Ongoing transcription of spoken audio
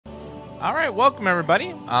All right, welcome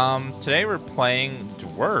everybody. Today we're playing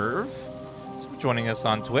Dwerve. So joining us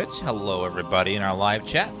on Twitch. Hello everybody in our live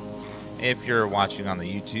chat. If you're watching on the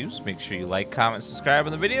YouTubes, make sure you like, comment, subscribe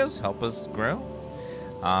on the videos. Help us grow.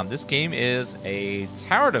 This game is a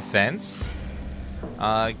tower defense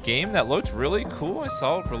game that looked really cool. I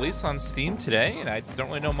saw it released on Steam today, and I don't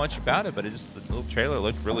really know much about it, but the little trailer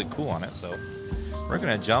looked really cool on it. So we're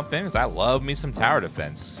gonna jump in because I love me some tower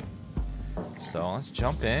defense. So let's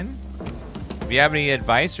jump in. If you have any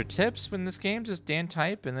advice or tips in this game, just Dan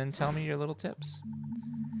type and then tell me your little tips.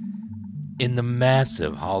 In the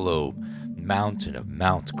massive hollow mountain of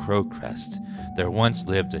Mount Crowcrest, there once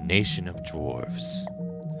lived a nation of dwarves.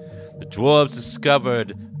 The dwarves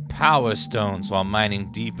discovered power stones while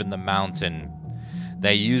mining deep in the mountain.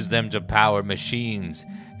 They used them to power machines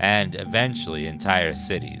and eventually entire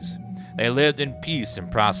cities. They lived in peace and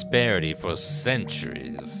prosperity for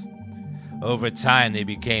centuries. Over time, they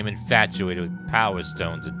became infatuated with power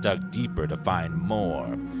stones and dug deeper to find more.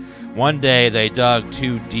 One day, they dug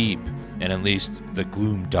too deep and unleashed the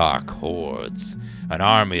Gloomdark hordes, an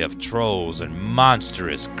army of trolls and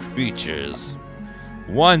monstrous creatures.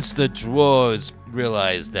 Once the dwarves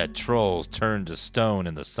realized that trolls turned to stone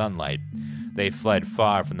in the sunlight, they fled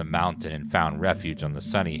far from the mountain and found refuge on the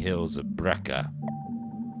sunny hills of Brecca.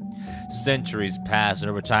 Centuries passed,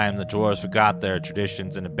 and over time the dwarves forgot their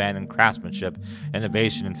traditions and abandoned craftsmanship,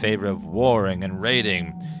 innovation in favor of warring and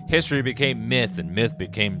raiding. History became myth, and myth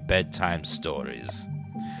became bedtime stories.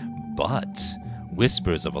 But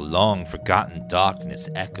whispers of a long-forgotten darkness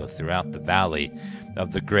echo throughout the valley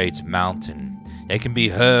of the great mountain. They can be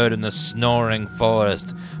heard in the snoring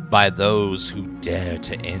forest by those who dare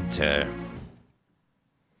to enter.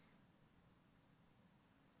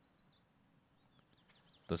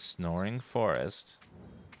 The snoring forest.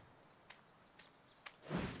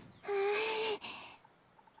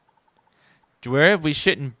 Dwerve, we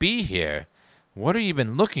shouldn't be here. What are you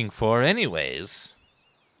even looking for anyways?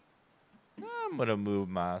 I'm gonna move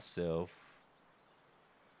myself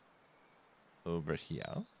over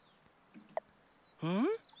here.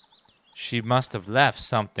 She must have left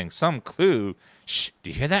something, some clue. Shh,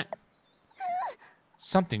 do you hear that?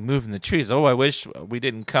 Something moved in the trees. Oh, I wish we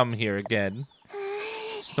didn't come here again.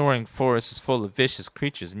 Snoring forest is full of vicious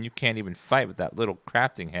creatures, and you can't even fight with that little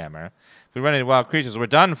crafting hammer. If we run into wild creatures, we're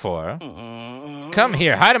done for. Come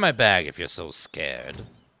here, hide in my bag if you're so scared.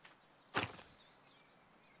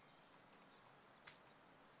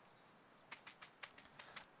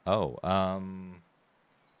 Oh,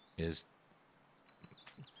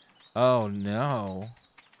 oh no.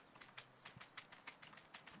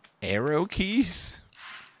 Arrow keys?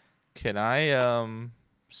 Can I,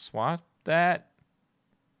 swap that?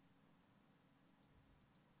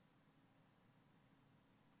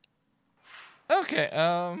 Okay,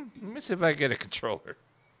 let me see if I get a controller.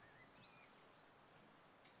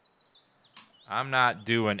 I'm not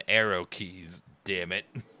doing arrow keys, damn it.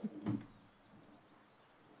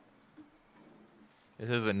 This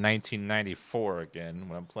isn't 1994 again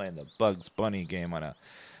when I'm playing the Bugs Bunny game on a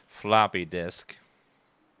floppy disk.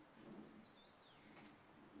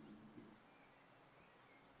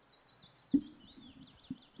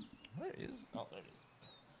 Where is... Oh, there it is.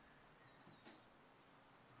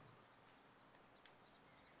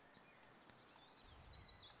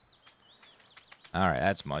 All right,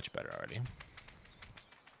 that's much better already.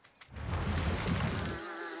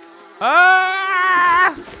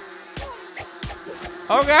 Ah!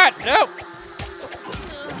 Oh God, no!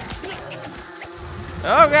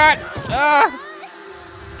 Oh God! Ah!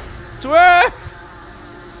 Dwerve!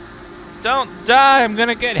 Don't die! I'm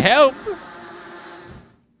gonna get help.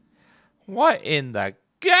 What in the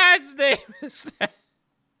God's name is that?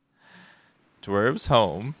 Dwerve's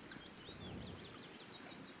home.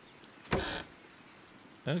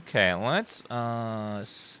 Okay, let's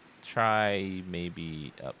try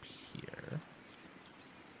maybe up here.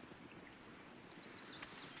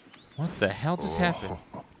 What the hell just happened?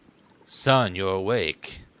 Son, you're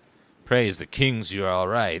awake. Praise the kings you're all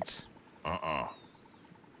right. How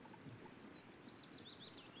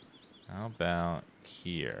about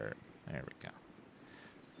here? There we go.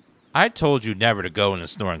 I told you never to go in the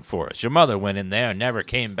snoring forest. Your mother went in there and never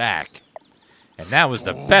came back. And that was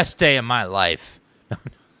the best day of my life.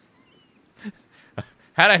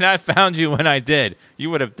 Had I not found you when I did, you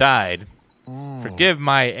would have died. Forgive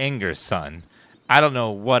my anger, son. I don't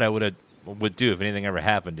know what I would do if anything ever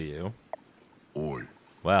happened to you. Oi.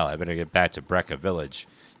 Well, I better get back to Brecca village.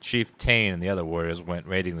 Chief Tane and the other warriors went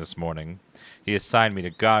raiding this morning. He assigned me to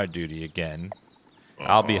guard duty again.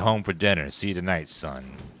 I'll be home for dinner. See you tonight,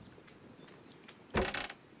 son.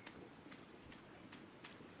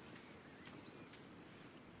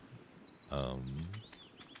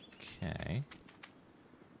 Okay.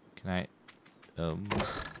 Can I,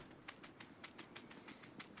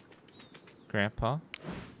 Grandpa?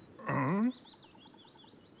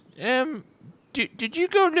 Did you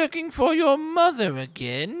go looking for your mother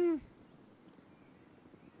again?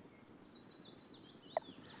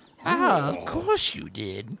 Ah, of course you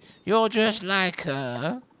did. You're just like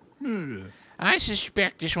her. I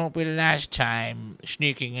suspect this won't be the last time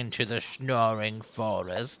sneaking into the snoring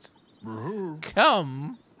forest.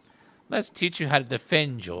 Come, let's teach you how to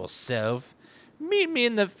defend yourself. Meet me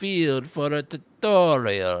in the field for a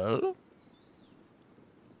tutorial.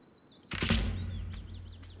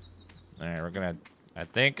 Alright, we're gonna... I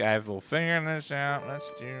think I will figure this out.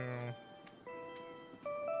 Let's do...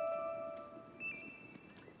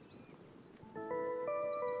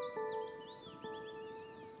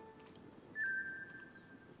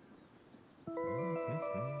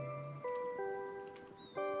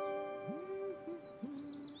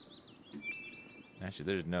 Actually,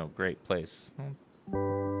 there's no great place. I'm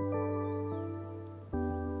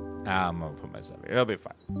gonna put myself here. It'll be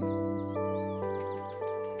fine.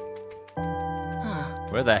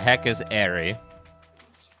 Where the heck is Airy?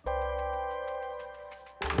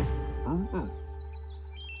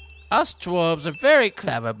 Us dwarves are very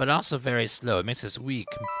clever, but also very slow. It makes us weak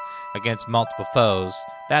against multiple foes.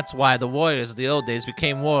 That's why the warriors of the old days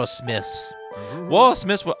became warsmiths.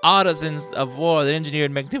 Warsmiths were artisans of war that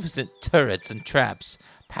engineered magnificent turrets and traps,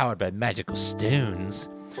 powered by magical stones.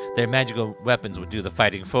 Their magical weapons would do the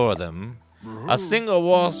fighting for them. A single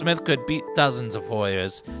warsmith could beat dozens of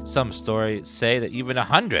warriors. Some stories say that even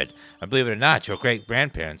 100. And believe it or not, your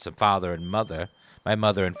great-grandparents, my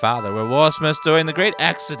mother and father, were warsmiths during the Great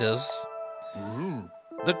Exodus.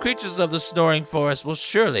 The creatures of the snoring forest will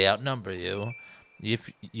surely outnumber you.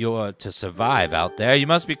 If you're to survive out there, you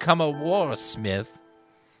must become a warsmith.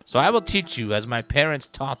 So I will teach you as my parents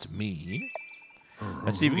taught me.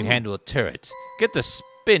 Let's see if you can handle a turret. Get the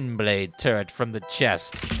spin blade turret from the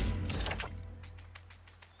chest.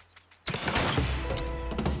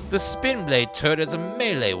 The spin blade turret is a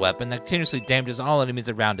melee weapon that continuously damages all enemies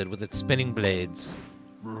around it with its spinning blades.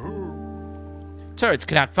 Turrets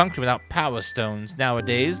cannot function without power stones.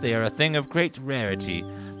 Nowadays, they are a thing of great rarity.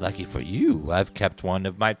 Lucky for you, I've kept one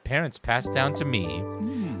of my parents passed down to me.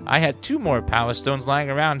 I had 2 more power stones lying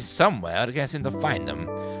around somewhere. I can't seem to find them.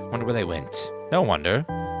 Wonder where they went. No wonder.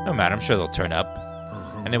 No matter, I'm sure they'll turn up.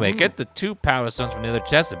 Anyway, get the 2 power stones from the other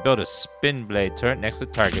chest and build a spin blade turret next to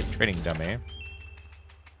the target training dummy.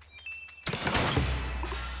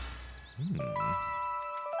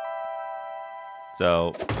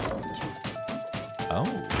 So...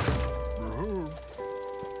 Oh.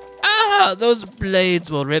 Ah, those blades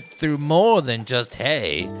will rip through more than just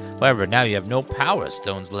hay. However, now you have no power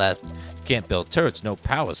stones left. You can't build turrets, no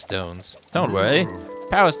power stones. Don't worry.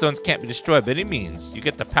 Power stones can't be destroyed by any means. You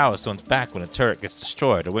get the power stones back when a turret gets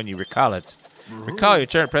destroyed or when you recall it. Recall your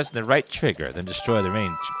turret pressing the right trigger, then destroy the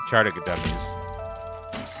remaining target dummies.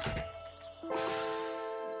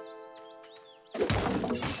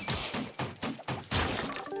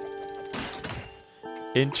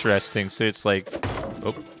 Interesting, so it's like...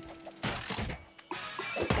 Oh.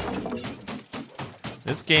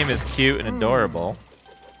 This game is cute and adorable.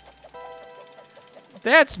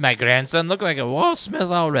 That's my grandson. Look like a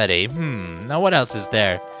warsmith already. Now what else is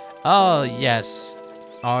there? Oh, yes.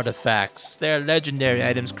 Artifacts. They're legendary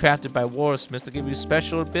items crafted by warsmiths that give you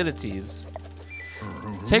special abilities.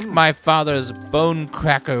 Take my father's Bone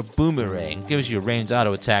Cracker Boomerang. Gives you a ranged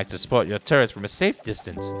auto attack to support your turrets from a safe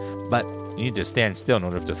distance. But you need to stand still in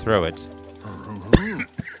order to throw it.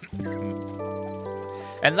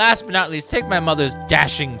 And last but not least, take my mother's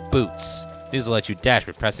Dashing Boots. These will let you dash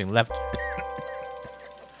by pressing left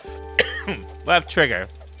trigger.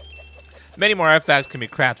 Many more artifacts can be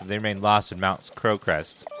crafted if they remain lost in Mount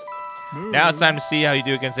Crowcrest. Now it's time to see how you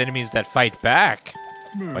do against enemies that fight back.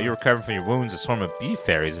 While you're recovering from your wounds, a swarm of bee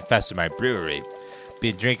fairies infested my brewery.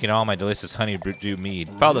 Been drinking all my delicious honeydew mead.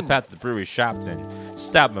 Follow the path to the brewery shop and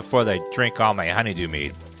stop before they drink all my honeydew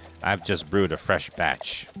mead. I've just brewed a fresh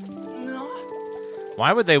batch.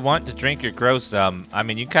 Why would they want to drink your gross, I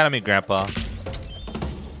mean, you kind of mean, Grandpa.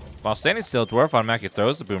 While standing still, Dwarf automatically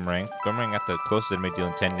throws the boomerang. Boomerang at the closest enemy,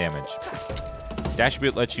 dealing 10 damage. Dash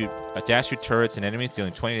boot lets you dash through turrets and enemies,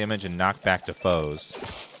 dealing 20 damage and knock back to foes.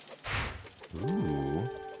 Ooh.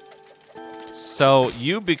 So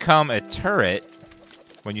you become a turret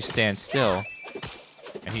when you stand still,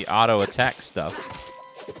 and he auto attacks stuff.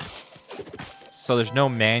 So there's no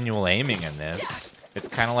manual aiming in this. It's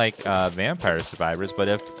kind of like Vampire Survivors, but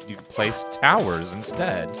if you place towers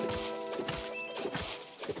instead.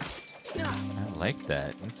 I like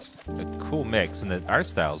that. It's a cool mix, and the art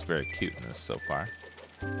style is very cute in this so far.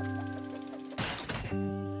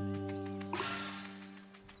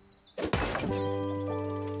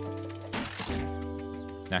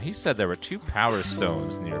 Now, he said there were 2 power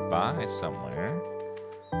stones nearby somewhere.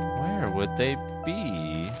 Where would they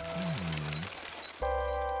be?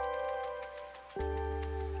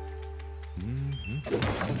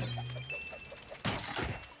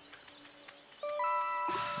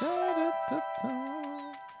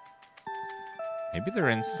 Maybe they're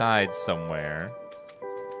inside somewhere.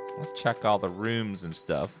 Let's check all the rooms and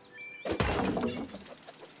stuff.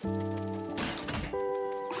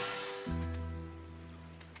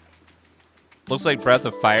 Looks like Breath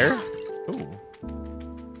of Fire. Ooh.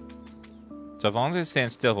 So as long as I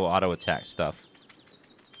stand still, he'll auto-attack stuff.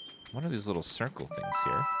 What are these little circle things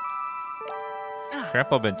here?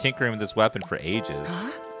 Grandpa been tinkering with this weapon for ages.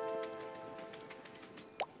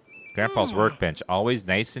 Grandpa's workbench, always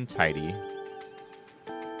nice and tidy.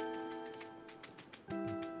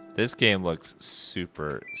 This game looks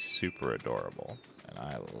super, super adorable, and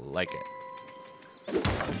I like it.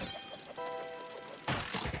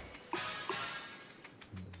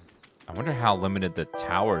 I wonder how limited the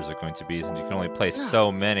towers are going to be, since you can only place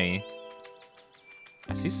so many.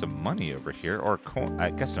 I see some money over here, or I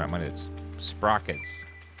guess they're not money, it's sprockets.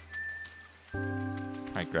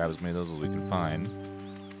 Probably grab as many of those as we can find.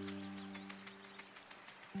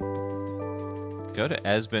 Go to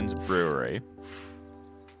Esben's Brewery.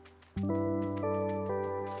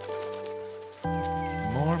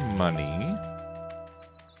 More money.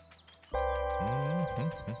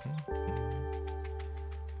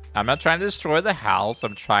 I'm not trying to destroy the house.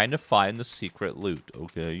 I'm trying to find the secret loot.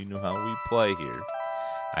 Okay, you know how we play here.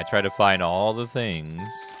 I try to find all the things.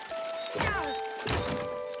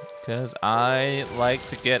 Because I like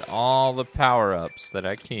to get all the power-ups that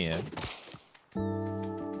I can.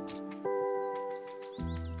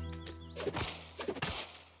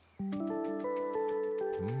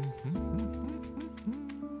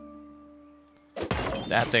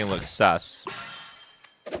 That thing looks sus.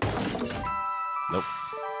 Nope.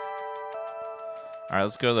 All right,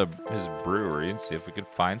 let's go to his brewery and see if we can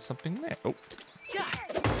find something there. Oh.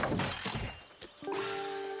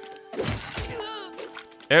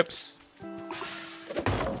 Oops.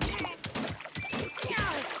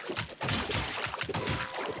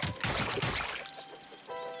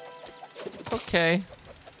 Okay.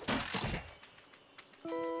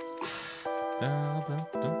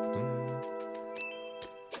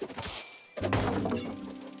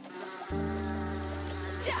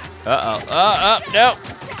 Uh-oh. No.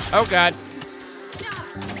 Oh, God.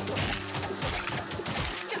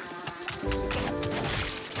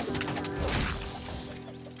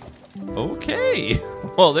 Okay.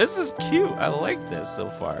 Well, this is cute. I like this so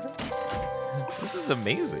far. This is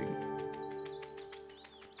amazing.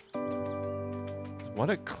 What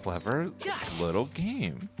a clever little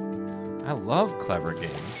game. I love clever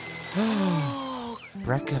games.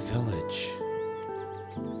 Brecca Village.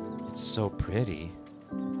 It's so pretty.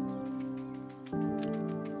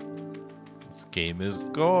 This game is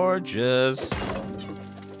gorgeous.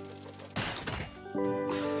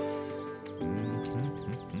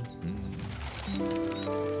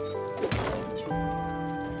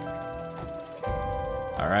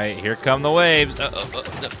 All right, here come the waves.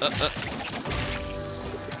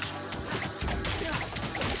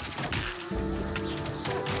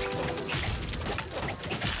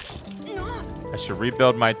 I should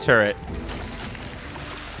rebuild my turret.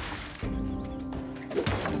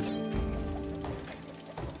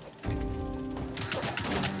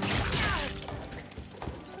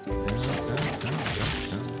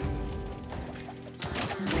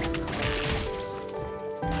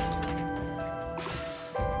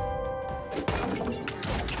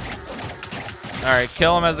 All right,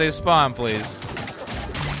 kill them as they spawn, please.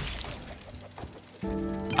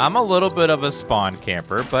 I'm a little bit of a spawn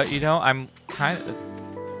camper, but you know, I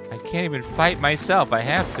can't even fight myself. I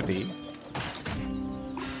have to be.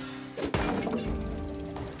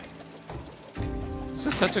 This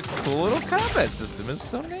is such a cool little combat system. It's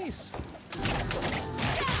so nice.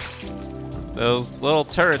 Those little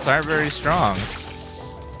turrets aren't very strong.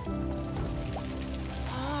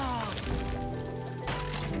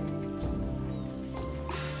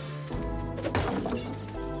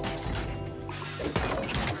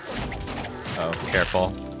 Oh,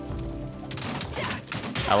 careful.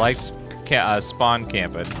 I like spawn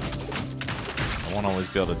camping. I won't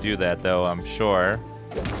always be able to do that, though, I'm sure.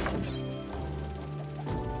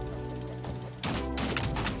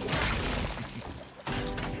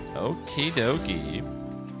 Okie dokie.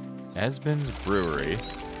 Esben's Brewery.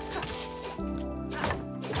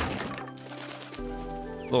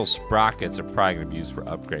 little sprockets are probably gonna be used for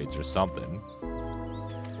upgrades or something.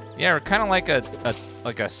 Yeah, we're kind of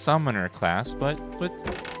like a summoner class, but with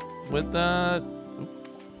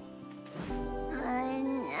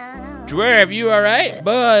Dwerve, you alright?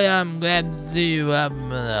 Boy, I'm glad to see you up in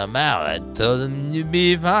the mallet. Told him you'd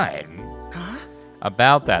be fine. Huh?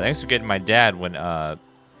 About that, thanks for getting my dad when I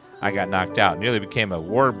got knocked out. Nearly became a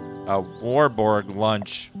warborg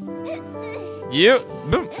lunch. You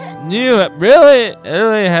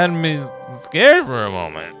really had me scared for a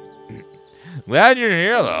moment. Glad you're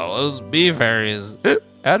here, though. Those bee fairies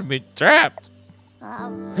had me trapped.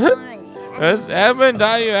 Has Edmund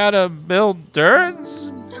taught you how to build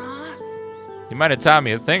turrets? He might have taught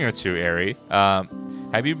me a thing or two, Ari.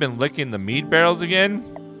 Have you been licking the mead barrels again?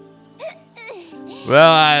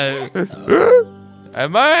 Well, I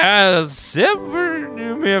might have a sip, or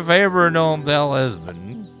do me a favor and don't tell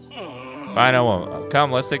Esmond. Fine, I won't.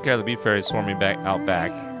 Come, let's take care of the bee fairies swarming out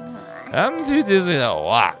back. I'm too dizzy to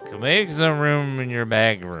walk. Make some room in your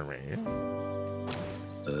bag for me.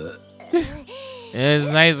 It's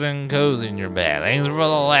nice and cozy in your bag. Thanks for the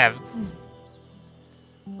left.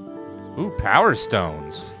 Ooh, power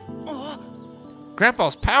stones.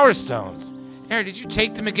 Grandpa's power stones. Harry, did you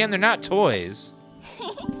take them again? They're not toys.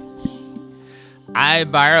 I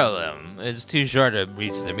borrow them. It's too short to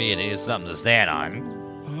reach to me and it needs something to stand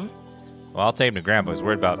on. Well, I'll take him to Grandpa. He's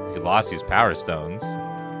worried about he lost his power stones.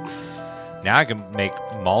 Now I can make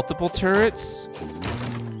multiple turrets.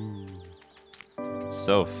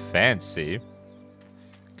 So fancy.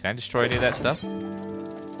 Can I destroy any of that stuff?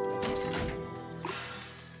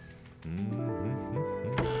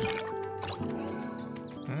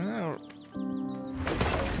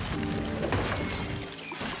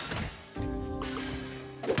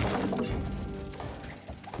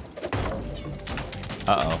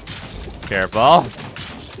 Uh-oh. Careful.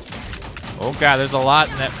 Oh god, there's a lot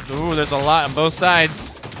in that. Ooh, there's a lot on both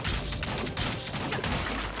sides.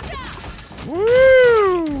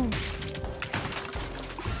 Woo!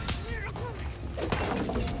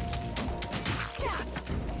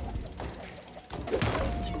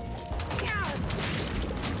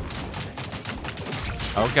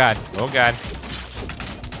 Oh god, oh god.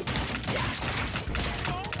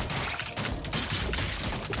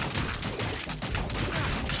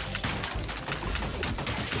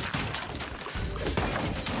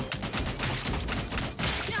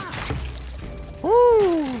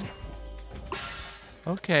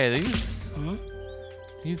 Okay,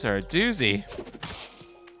 these are a doozy.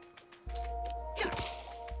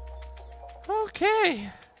 Okay.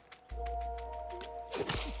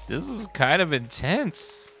 This is kind of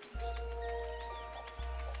intense.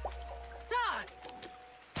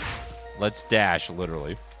 Let's dash,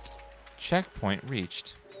 literally. Checkpoint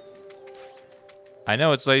reached. I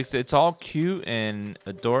know, it's like, it's all cute and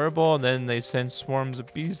adorable, and then they send swarms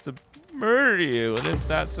of bees to murder you, and it's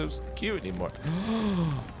not so cute anymore.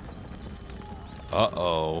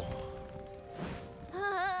 Uh-oh.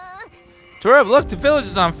 Dwerve, look, the village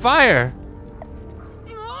is on fire.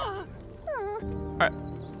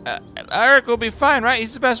 Eric will be fine, right?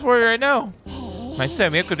 He's the best warrior I know. I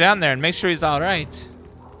said we have to go down there and make sure he's all right.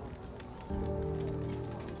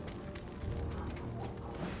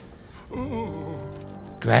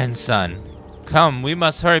 Grandson, come, we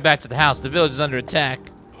must hurry back to the house. The village is under attack.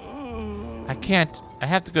 I can't. I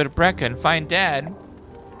have to go to Brecca and find Dad.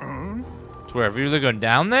 Dwerve, you're really going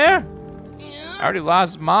down there? I already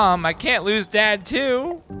lost Mom. I can't lose Dad,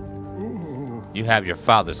 too. You have your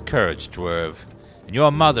father's courage, Dwerve, and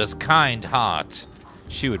your mother's kind heart.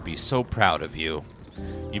 She would be so proud of you.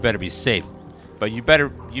 You better be safe, but you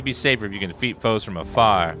be safer if you can defeat foes from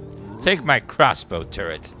afar. Take my crossbow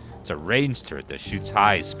turret. It's a ranged turret that shoots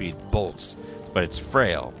high-speed bolts, but it's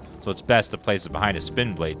frail, so it's best to place it behind a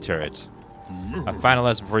spin blade turret. A final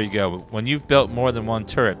lesson before you go. When you've built more than one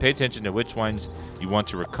turret, pay attention to which ones you want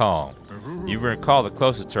to recall. You recall the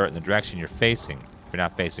closest turret in the direction you're facing. If you're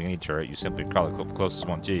not facing any turret, you simply recall the closest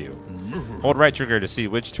one to you. Hold right trigger to see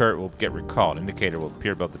which turret will get recalled. An indicator will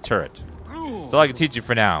appear above the turret. That's all I can teach you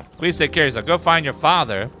for now. Please take care of yourself. Go find your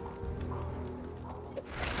father.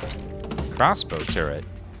 Crossbow turret.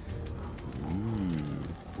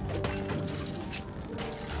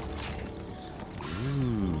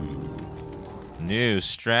 New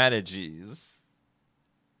strategies.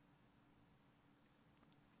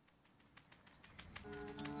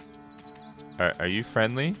 Are you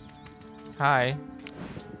friendly? Hi.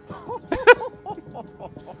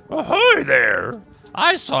 Ahoy there!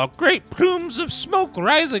 I saw great plumes of smoke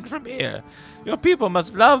rising from here. Your people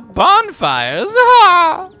must love bonfires.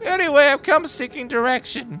 Ah! Anyway, I've come seeking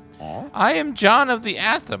direction. I am John of the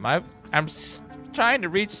Atham. I'm trying to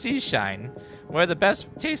reach Seashine, where the best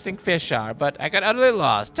tasting fish are, but I got utterly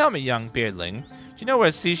lost. Tell me, young beardling, do you know where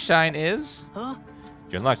Seashine is? Huh?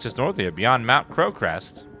 You're in luck just north here, beyond Mount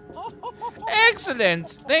Crowcrest.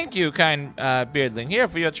 Excellent! Thank you, kind beardling. Here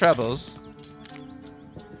for your troubles.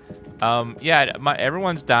 Yeah,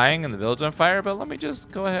 everyone's dying and the village on fire, but let me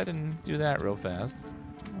just go ahead and do that real fast.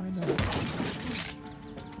 Why not?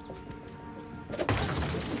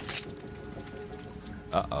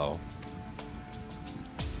 Uh-oh.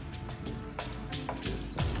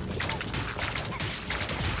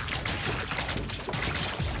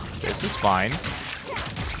 This is fine.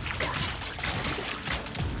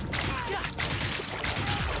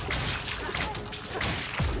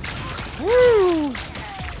 Woo!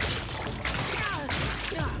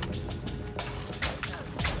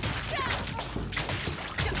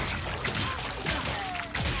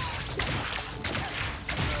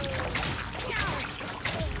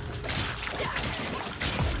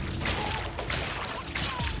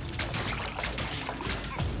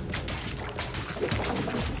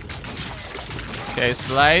 Okay,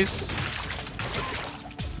 slice.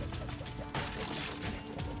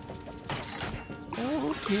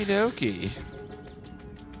 Okie dokie.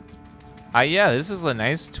 Yeah, this is a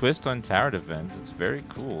nice twist on tower defense. It's very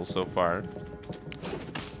cool so far.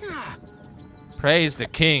 Praise the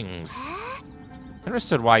kings. I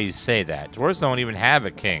understood why you say that. Dwarves don't even have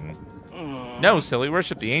a king. No, silly.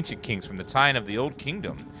 Worship the ancient kings from the time of the old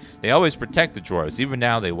kingdom. They always protect the dwarves. Even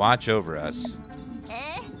now, they watch over us.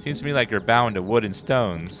 Seems to me like you're bound to wood and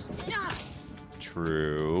stones.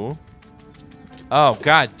 True. Oh,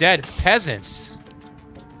 God. Dead peasants.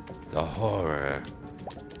 The horror.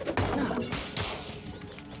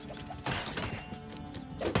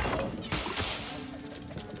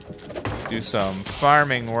 Do some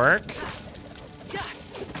farming work.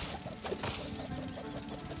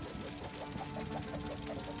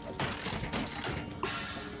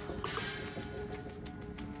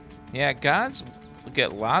 Yeah, gods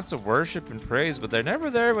get lots of worship and praise, but they're never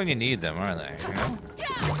there when you need them, are they? You know?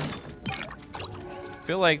 I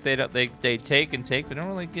feel like they take and take, but don't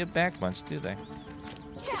really give back much, do they?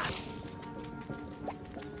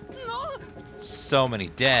 So many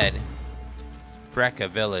dead. Brecca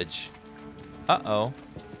village. Uh-oh.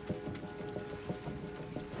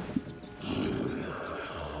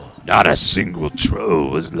 Not a single troll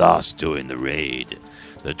was lost during the raid.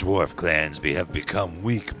 The dwarf clans have become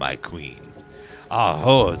weak, my queen. Our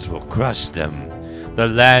hordes will crush them. The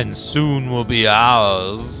land soon will be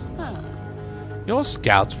ours. Your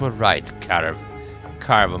scouts were right,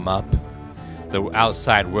 carve them up. The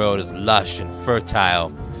outside world is lush and fertile,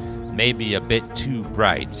 maybe a bit too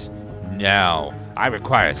bright. Now, I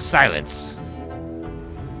require silence.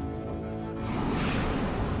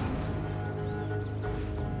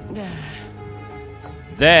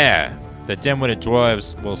 There! The dim-witted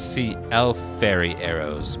dwarves will see elf fairy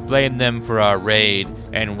arrows. Blame them for our raid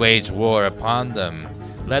and wage war upon them.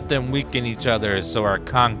 Let them weaken each other so our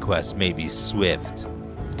conquest may be swift.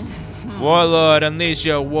 Warlord, unleash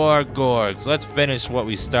your war gorgs. Let's finish what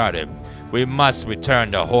we started. We must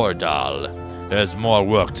return to Hordal. There's more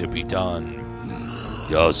work to be done.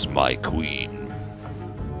 Yes, my queen.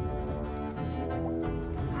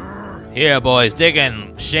 Here, boys, dig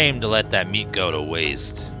in. Shame to let that meat go to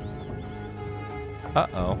waste.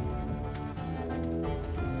 Uh-oh.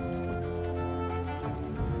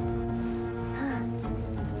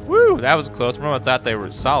 Woo, that was close. Remember, I thought they were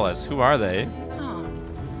Solace. Who are they?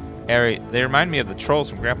 Ari, they remind me of the trolls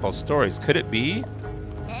from Grandpa's stories. Could it be?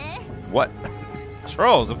 What?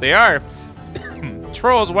 Trolls, if they are.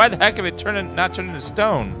 Trolls, why the heck have it not turned into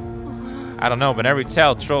stone? I don't know, but every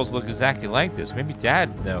tale, trolls look exactly like this. Maybe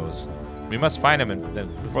Dad knows. We must find them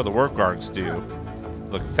before the work guards do.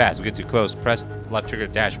 Look fast. We get too close. Press left trigger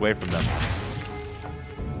to dash away from them.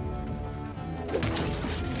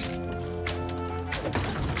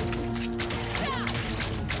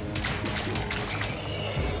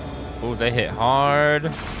 Oh, they hit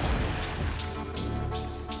hard.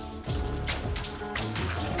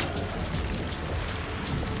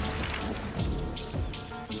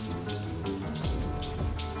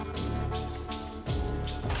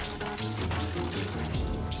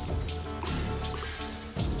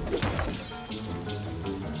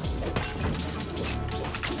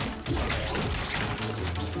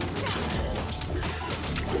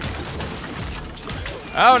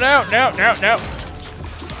 Oh, no, no, no, no.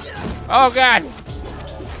 Oh, God.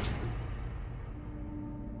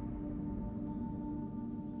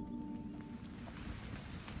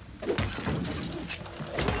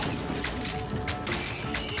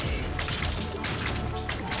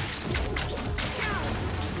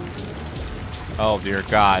 Oh dear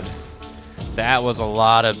God. That was a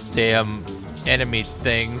lot of damn enemy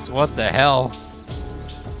things. What the hell?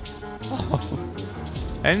 Oh.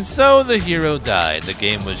 And so the hero died. The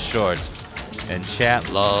game was short. And chat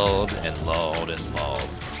lulled and lulled and lulled.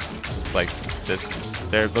 It's like this.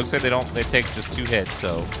 There looks like they take just 2 hits,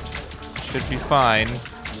 so should be fine.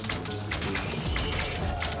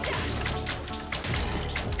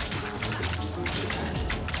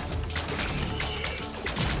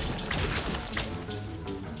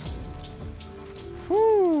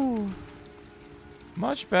 Whew.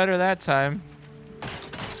 Much better that time.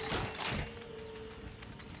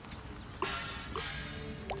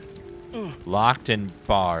 Locked and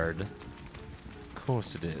barred. Of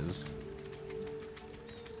course it is.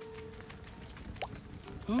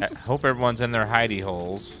 I hope everyone's in their hidey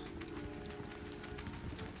holes.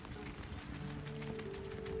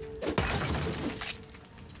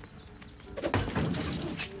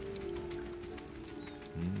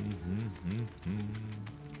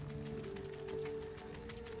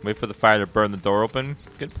 Wait for the fire to burn the door open.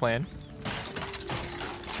 Good plan.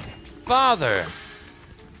 Father!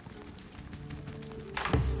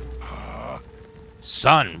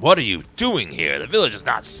 Son, what are you doing here? The village is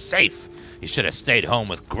not safe. You should have stayed home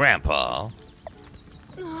with Grandpa.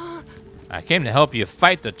 I came to help you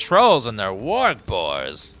fight the trolls and their warg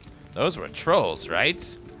boars. Those were trolls,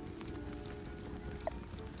 right?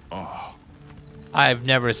 Oh. I've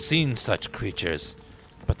never seen such creatures,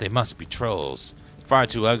 but they must be trolls. Far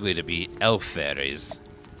too ugly to be elf fairies.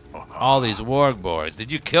 All these warg boars,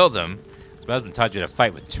 did you kill them? My husband taught you to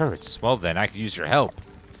fight with turrets. Well then, I could use your help.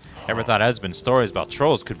 Never thought husband's stories about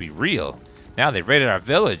trolls could be real. Now they've raided our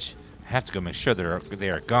village. I have to go make sure they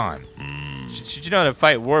are gone. Should you know how to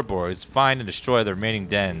fight warboards, find and destroy the remaining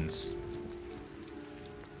dens.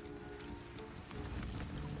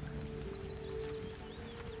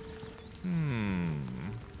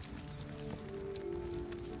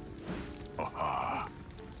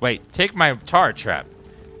 Wait, take my tar trap.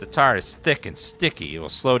 The tar is thick and sticky. It will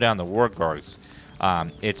slow down the wargorgs.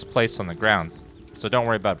 It's placed on the ground, so don't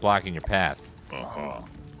worry about blocking your path.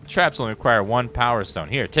 Traps only require 1 power stone.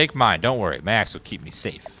 Here, take mine. Don't worry. My axe will keep me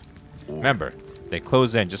safe. Remember, they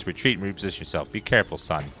close in. Just retreat and reposition yourself. Be careful,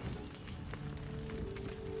 son.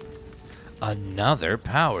 Another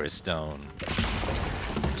power stone.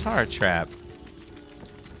 Tar trap.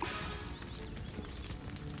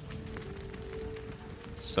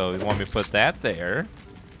 So you want me to put that there.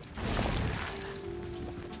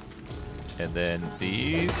 And then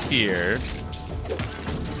these here.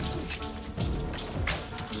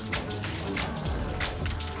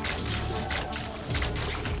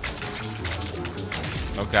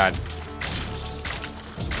 Oh God.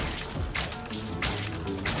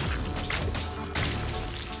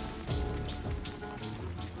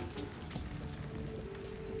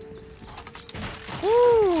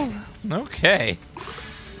 Woo. Okay.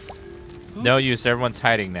 No use, everyone's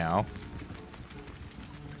hiding now.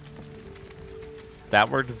 That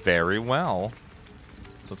worked very well.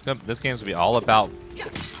 So this game's gonna be all about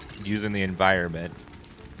using the environment.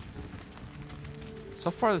 So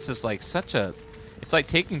far this is like such a... It's like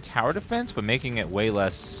taking tower defense, but making it way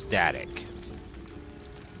less static.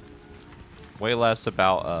 Way less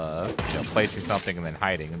about, you know, placing something and then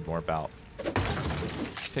hiding, and more about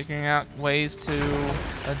figuring out ways to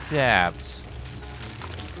adapt.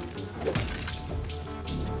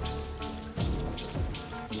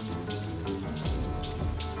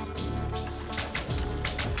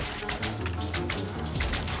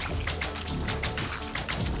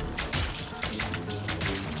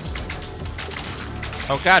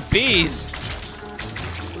 Oh God, bees!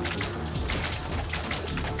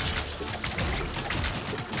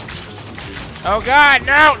 Oh God,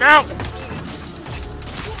 no, no!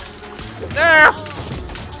 No!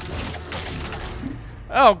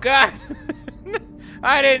 Oh God!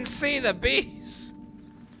 I didn't see the bees!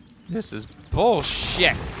 This is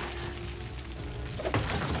bullshit.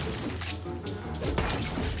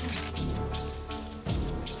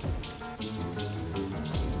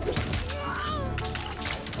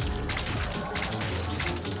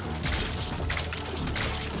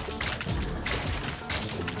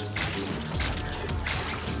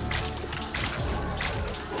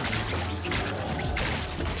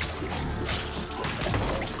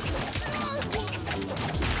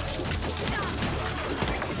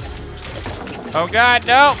 Oh God,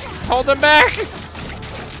 no! Hold them back!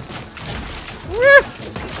 Woo!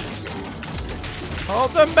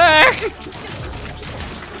 Hold them back!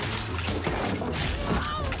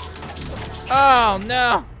 Oh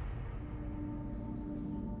no!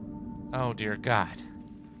 Oh dear God.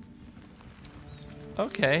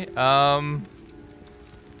 Okay,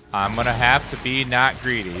 I'm gonna have to be not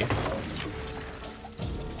greedy.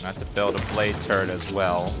 Not to build a blade turret as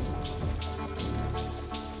well.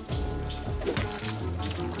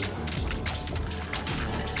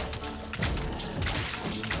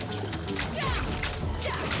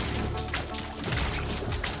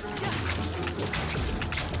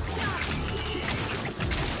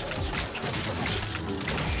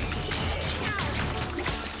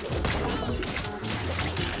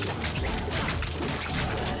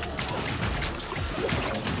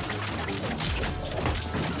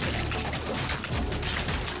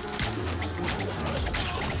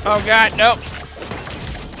 Oh god, nope.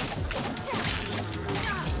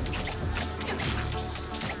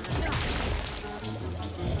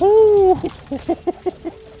 Ooh.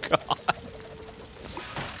 God.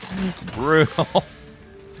 Brutal.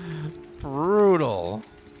 Brutal.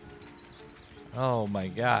 Oh my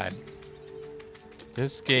god.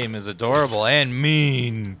 This game is adorable and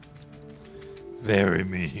mean. Very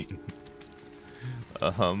mean.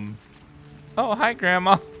 Oh, hi,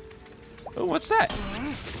 Grandma. Oh, what's that?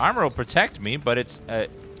 Armor will protect me, but it's, oh,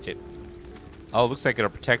 it looks like it'll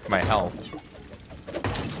protect my health.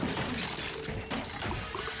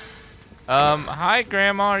 Hi,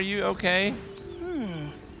 Grandma, are you okay?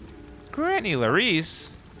 Granny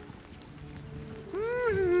Larice?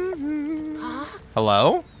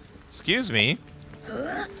 Hello? Excuse me?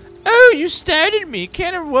 Oh, you startled me.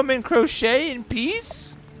 Can a woman crochet in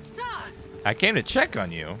peace? I came to check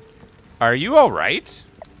on you. Are you all right?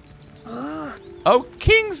 Oh,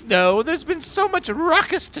 kings no. There's been so much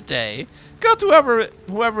ruckus today. Go to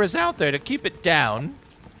whoever is out there to keep it down.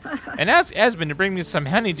 And ask Esmond to bring me some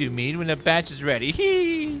honeydew mead when the batch is ready.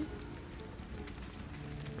 Hee.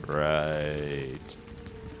 Right.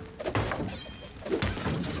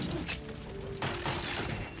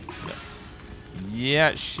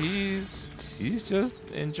 Yeah, she's just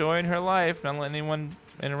enjoying her life, not letting anyone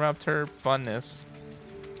interrupt her funness.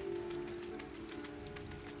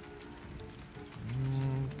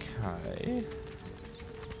 Okay.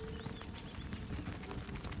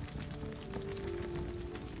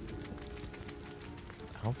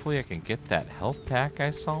 Hopefully I can get that health pack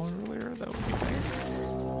I saw earlier. That would be nice.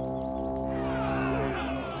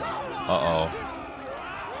 Uh-oh.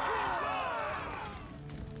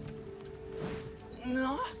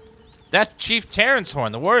 No. That's Chief Terrence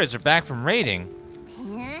Horn. The warriors are back from raiding.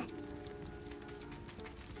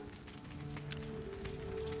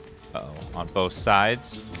 Uh-oh. On both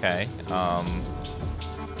sides. Okay.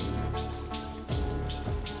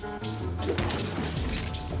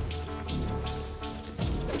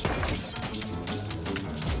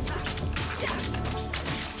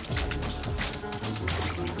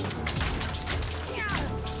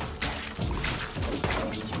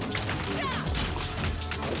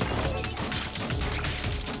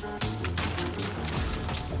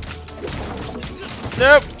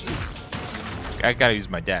 Nope. I gotta use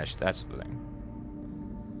my dash. That's the thing.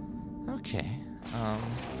 Okay.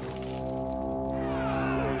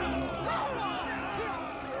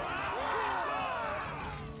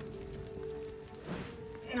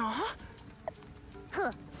 No.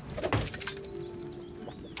 Huh.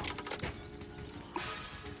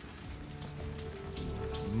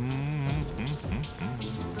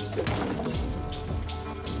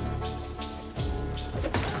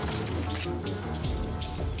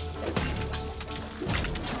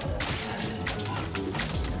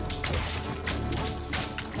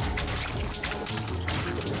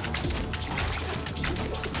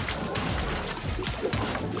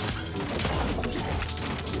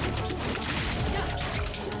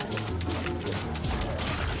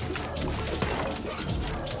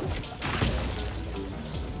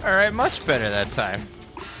 All right, much better that time.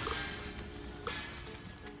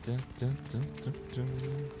 All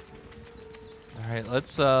right,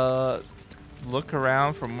 let's look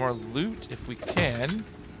around for more loot if we can.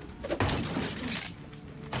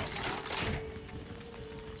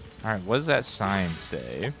 All right, what does that sign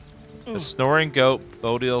say? The Snoring Goat,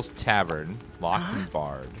 Bodil's Tavern, locked and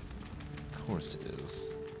barred. Of course it is.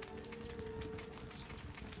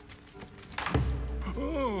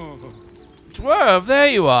 Dwerve, there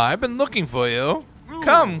you are. I've been looking for you.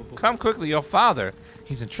 Come quickly, your father.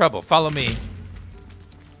 He's in trouble. Follow me.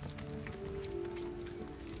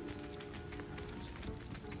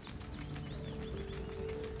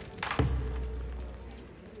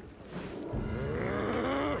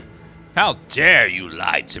 How dare you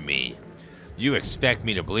lie to me? You expect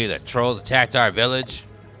me to believe that trolls attacked our village?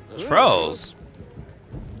 Trolls?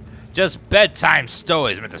 Just bedtime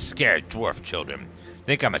stories meant to scare dwarf children.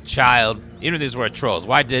 Think I'm a child? Even if these were trolls,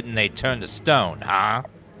 why didn't they turn to stone, huh?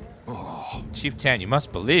 Chief Tan, you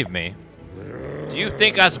must believe me. Do you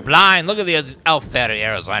think us blind? Look at the elf fairy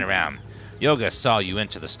arrows lying around. Yoga saw you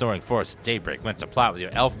enter the storing forest at daybreak. Went to plot with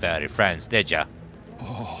your elf fairy friends, did ya?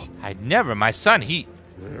 I'd never. My son, he...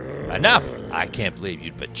 Enough! I can't believe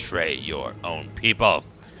you'd betray your own people.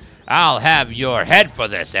 I'll have your head for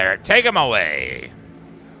this, Eric. Take him away.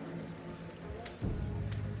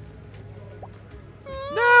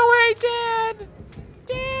 No way, Dad!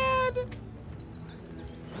 Dad!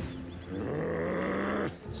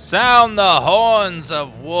 Sound the horns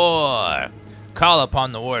of war. Call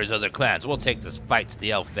upon the warriors of their clans. We'll take this fight to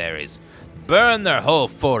the elf fairies. Burn their whole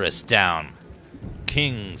forest down.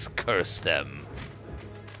 Kings curse them.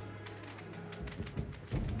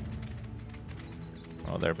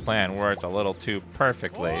 Oh, their plan worked a little too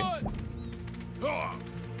perfectly.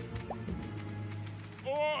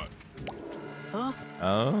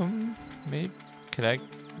 Maybe could I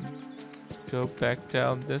go back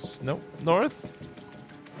down this? Nope, north.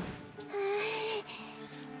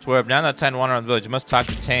 Dwerve, now that time to wander around the village, you must talk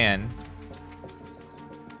to Tan.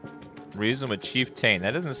 Reason with Chief Tan.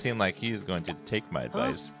 That doesn't seem like he's going to take my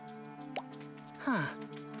advice. Huh.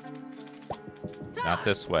 Not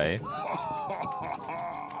this way.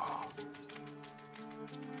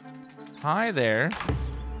 Hi there.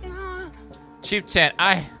 Chief Tan,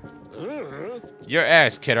 You're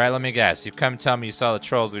Axe, kid, right? Let me guess. You've come to tell me you saw the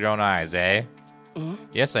trolls with your own eyes, eh?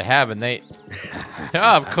 Yes, I have, and they...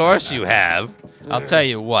 Oh, of course you have. I'll tell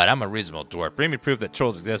you what, I'm a reasonable dwarf. Bring me proof that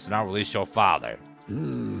trolls exist, and I'll release your father.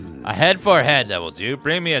 A head for a head, that will do.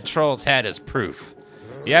 Bring me a troll's head as proof.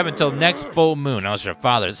 You have until next full moon, else your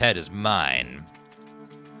father's head is mine.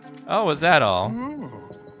 Oh, was that all?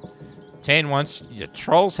 Tane wants a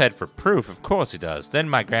troll's head for proof. Of course he does. Then,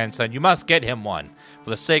 my grandson, you must get him one.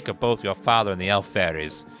 For the sake of both your father and the elf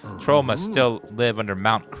fairies. Troll must still live under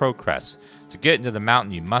Mount Crowcrest. To get into the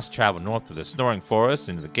mountain, you must travel north through the snoring forest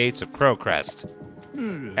into the gates of Crowcrest.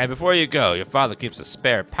 And before you go, your father keeps a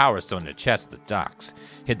spare power stone in a chest at the docks.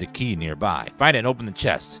 Hid the key nearby. Find it and open the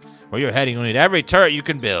chest. Where you're heading, you'll need every turret you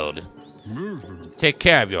can build. Take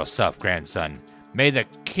care of yourself, grandson. May the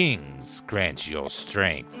kings grant your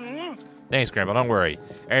strength. Thanks, Grandpa. Don't worry.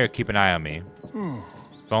 Eric, keep an eye on me.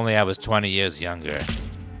 If only I was 20 years younger.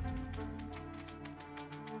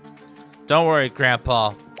 Don't worry,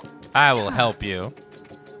 Grandpa. I will help you.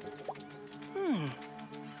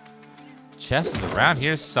 Chest is around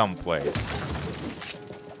here someplace.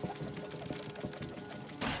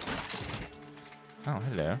 Oh,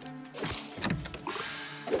 hello.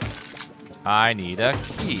 I need a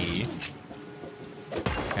key.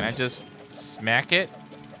 Can I just smack it?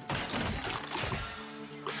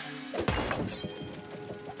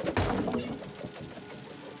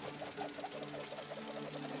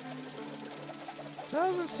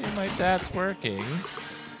 Doesn't seem like that's working.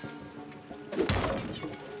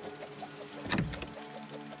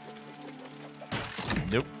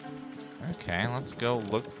 Nope. Okay, let's go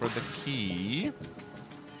look for the key.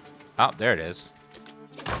 Oh, there it is.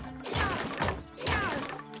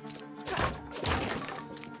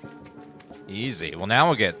 Easy. Well, now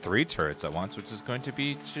we'll get 3 turrets at once, which is going to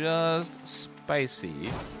be just spicy.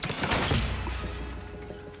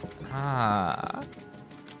 Ah.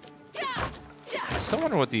 I still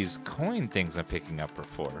wonder what these coin things I'm picking up are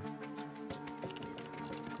for.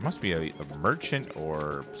 There must be a merchant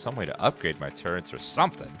or some way to upgrade my turrets or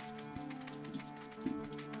something.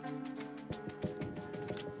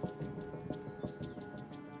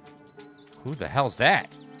 Who the hell's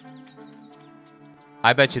that?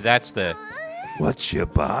 I bet you that's the... What you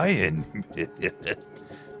buying?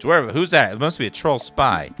 Dwerve, who's that? It must be a troll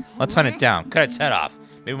spy. Let's hunt it down. Cut its head off.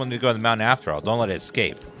 Maybe we'll need to go to the mountain after all. Don't let it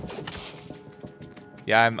escape.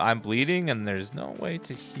 Yeah, I'm bleeding, and there's no way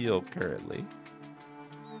to heal currently.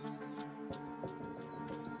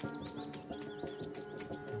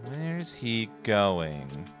 Where's he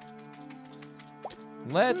going?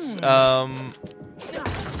 Let's,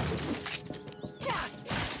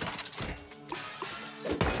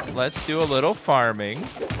 let's do a little farming.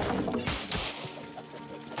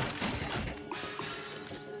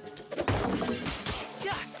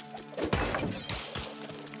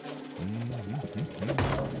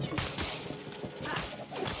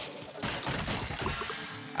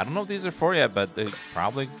 I don't know what these are for yet, but they're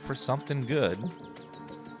probably for something good.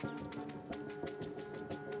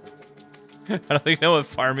 I don't think I know what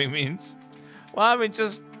farming means. Well, I mean,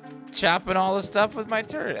 just chopping all the stuff with my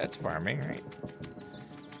turret. That's farming, right?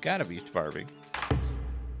 It's gotta be farming.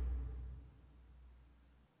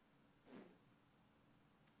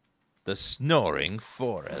 The Snoring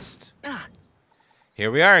Forest. Here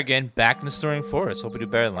we are again, back in the Snoring Forest. Hope we do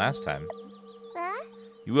better than last time.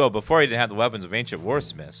 You will. Before, he didn't have the weapons of ancient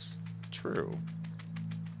warsmiths. True.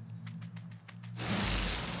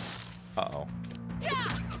 Uh-oh.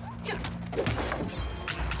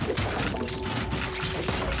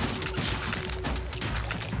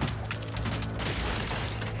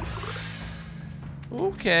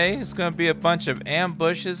 Okay, it's gonna be a bunch of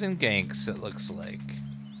ambushes and ganks, it looks like.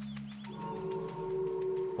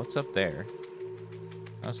 What's up there?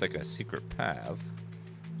 That's like a secret path.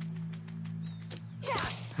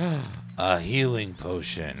 A healing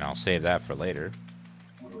potion. I'll save that for later.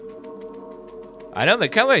 I know they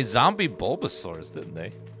kind of like zombie Bulbasaurs, didn't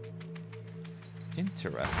they?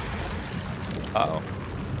 Interesting. Uh-oh.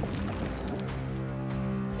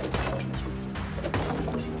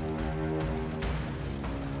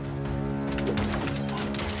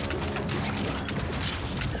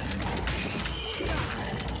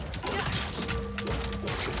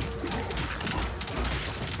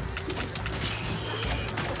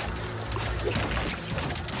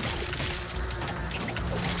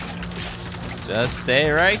 Just stay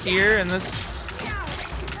right here in this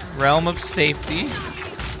realm of safety.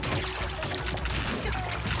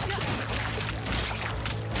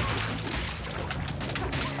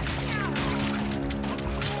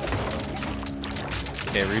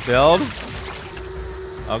 Okay, rebuild.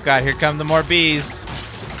 Oh god, here come the more bees.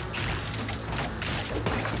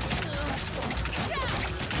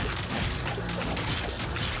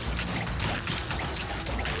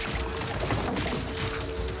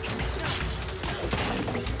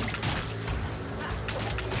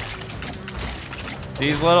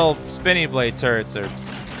 These little spinny blade turrets are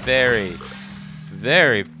very,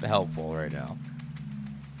 very helpful right now.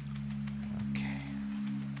 Okay.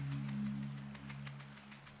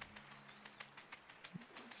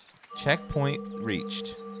 Checkpoint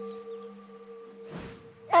reached.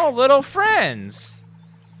 Oh, little friends.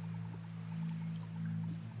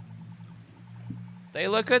 They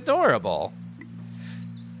look adorable.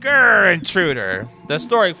 Grr, intruder. The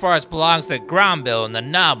historic forest belongs to Grombill and the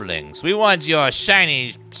Noblings. We want your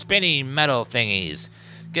shiny, spinny metal thingies.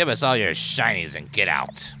 Give us all your shinies and get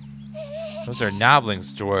out. Those are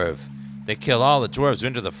Noblings, Dwerve. They kill all the dwarves who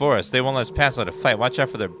enter the forest. They won't let us pass without a fight. Watch out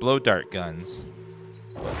for their blow dart guns.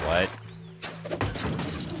 What?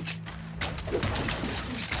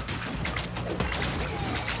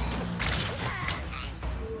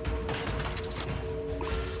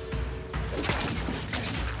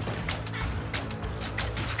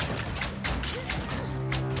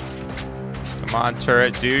 Come on,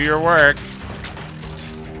 turret, do your work.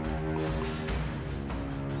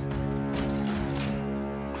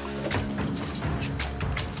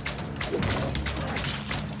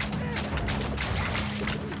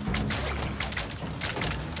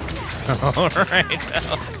 All right.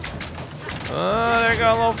 Oh, they're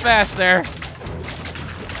going a little fast there.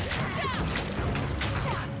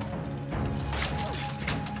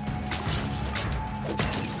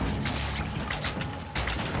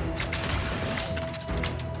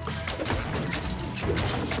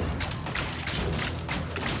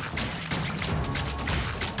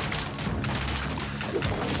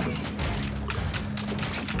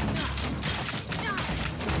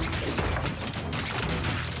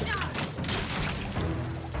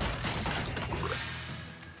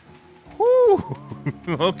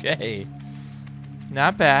 Okay.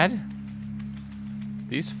 Not bad.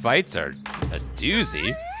 These fights are a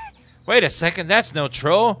doozy. Wait a second, that's no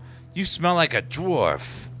troll. You smell like a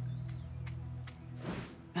dwarf.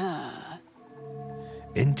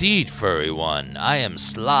 Indeed, furry one. I am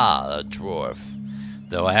Sla, a dwarf.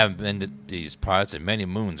 Though I haven't been to these parts in many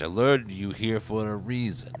moons, I lured you here for a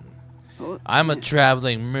reason. I'm a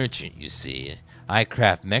traveling merchant, you see. I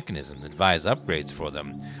craft mechanisms and devise upgrades for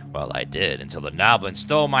them. Well, I did, until the Noblins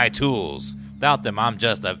stole my tools. Without them, I'm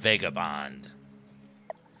just a vagabond.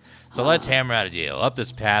 So let's hammer out a deal. Up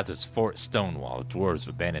this path is Fort Stonewall. The dwarves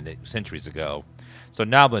abandoned it centuries ago. So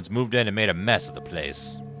Noblins moved in and made a mess of the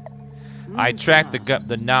place. I tracked the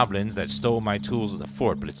Noblins that stole my tools at the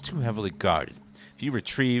fort, but it's too heavily guarded. If you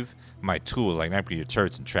retrieve my tools, I can upgrade your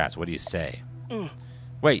turrets and traps. What do you say?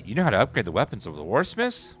 Wait, you know how to upgrade the weapons of the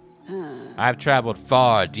warsmiths? I've traveled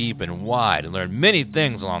far, deep, and wide and learned many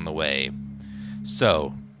things along the way.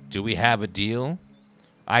 So, do we have a deal?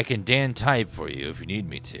 I can Dan type for you if you need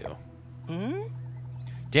me to.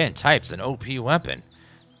 Dan type's an OP weapon.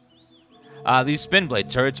 These spin blade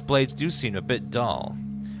turrets blades do seem a bit dull.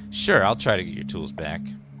 Sure, I'll try to get your tools back.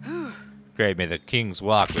 Great, may the kings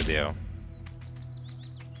walk with you.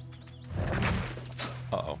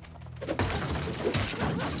 Uh-oh.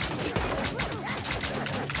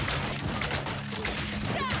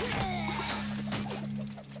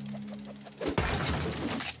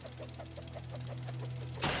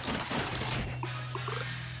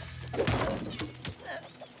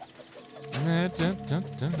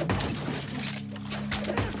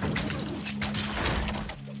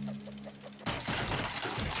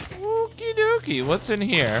 Okie dokie. What's in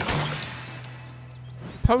here?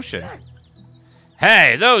 Potion.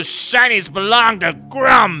 Hey, those shinies belong to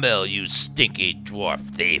Grumbill, you stinky dwarf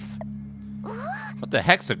thief. What the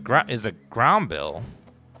heck's is a ground bill?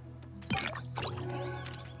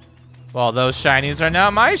 Well, those shinies are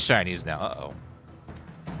now my shinies now. Uh-oh.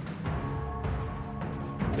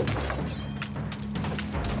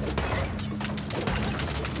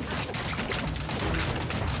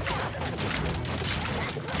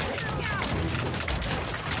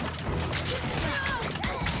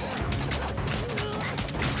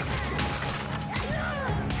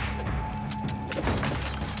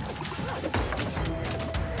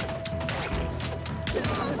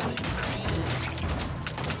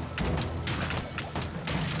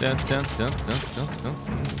 Dun, dun, dun, dun, dun, dun.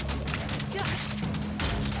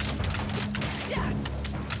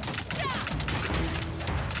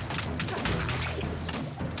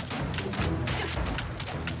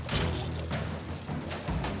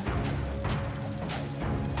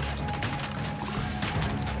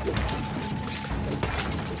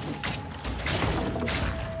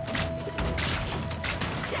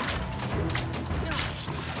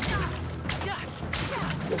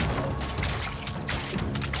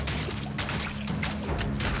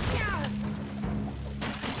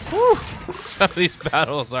 Whew. Some of these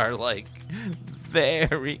battles are like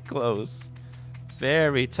very close,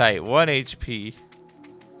 very tight. 1 HP.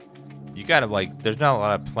 You gotta like, there's not a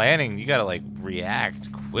lot of planning. You gotta like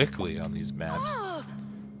react quickly on these maps.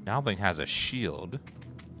 Nalbling has a shield.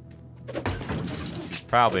 He's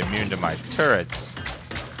probably immune to my turrets.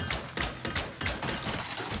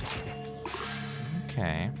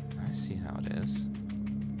 Okay, I see how it is.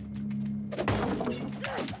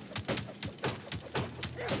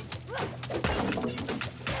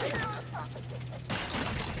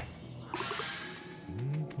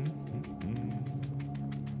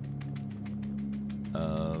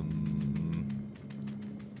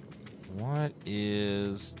 What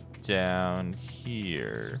is down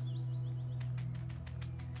here?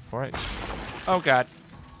 Before I... Oh god.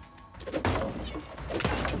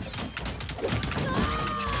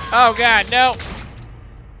 Oh god, no!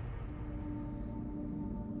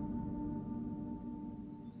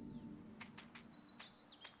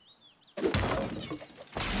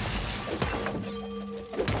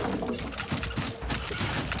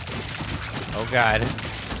 Oh god.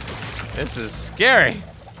 This is scary.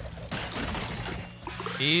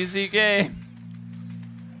 Easy game.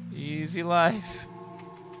 Easy life.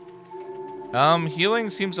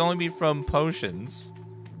 Healing seems to only be from potions.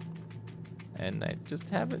 And I just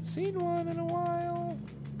haven't seen one in a while.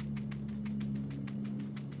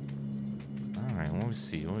 Alright, let me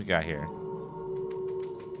see. What we got here?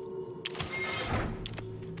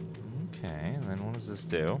 Okay, and then what does this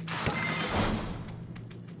do?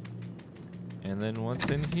 And then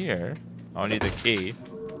what's in here? Oh, I need the key.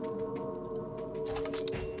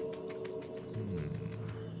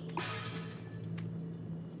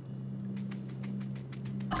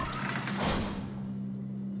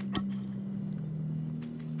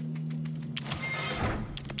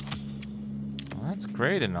 Well, that's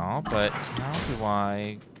great and all, but how do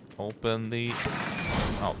I open the...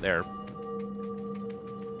 Oh, there.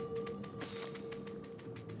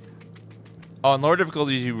 Oh, in lower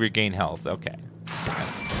difficulties, you regain health. Okay.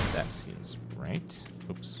 That seems right.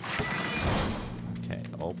 Oops. Okay,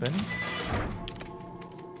 open.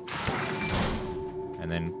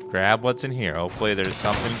 And then grab what's in here. Hopefully there's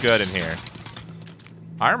something good in here.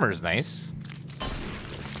 Armor's nice.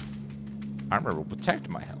 Armor will protect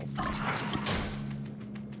my health.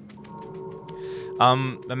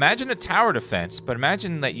 Imagine a tower defense, but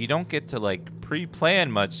imagine that you don't get to, like,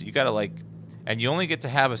 pre-plan much. You gotta, like... And you only get to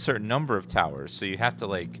have a certain number of towers, so you have to,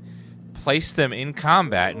 like, place them in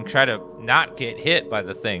combat and try to not get hit by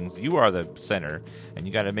the things. You are the center, and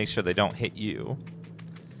you gotta make sure they don't hit you.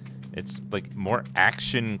 It's, like, more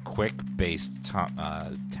action, quick-based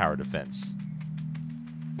tower defense.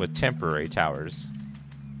 With temporary towers.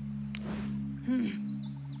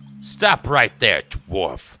 Stop right there,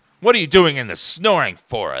 dwarf. What are you doing in the snoring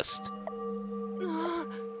forest?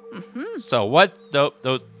 So what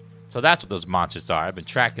So that's what those monsters are. I've been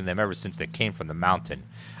tracking them ever since they came from the mountain.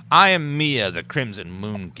 I am Mia, the Crimson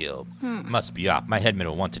Moon Guild. Must be off. My headman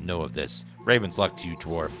will want to know of this. Raven's luck to you,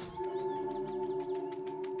 dwarf.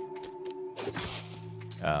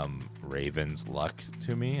 Raven's luck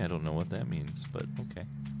to me? I don't know what that means, but okay.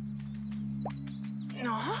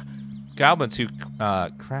 Goblins who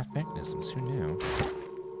craft mechanisms. Who knew?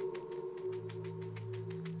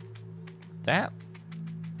 That?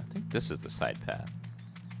 I think this is the side path.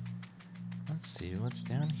 Let's see what's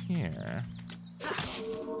down here.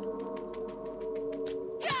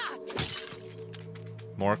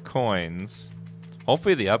 More coins.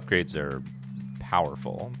 Hopefully the upgrades are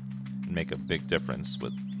powerful and make a big difference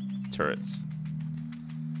with turrets.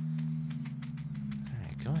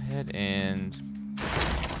 Alright, go ahead and...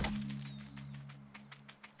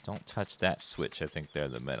 Don't touch that switch, I think they're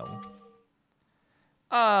in the middle.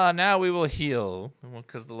 Ah, now we will heal.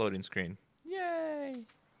 Because of the loading screen. Yay!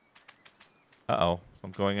 Uh-oh.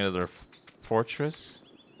 I'm going into their fortress.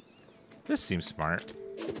 This seems smart.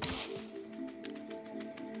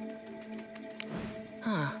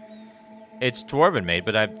 Huh. It's Dwarven made,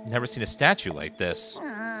 but I've never seen a statue like this.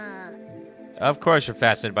 Of course you're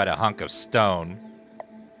fascinated by a hunk of stone.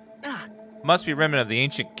 Must be remnant of the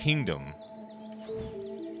ancient kingdom.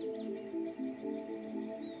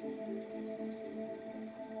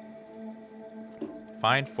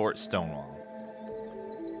 Find Fort Stonewall.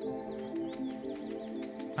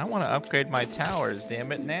 I want to upgrade my towers,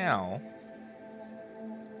 damn it, now.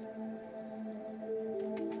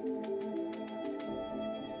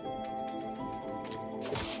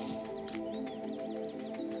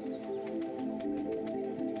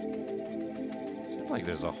 Seems like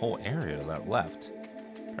there's a whole area to that left.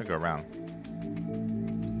 I'll go around.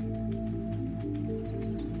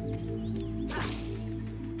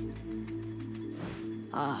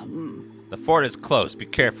 The fort is close. Be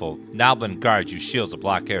careful. Noblin guards use shields to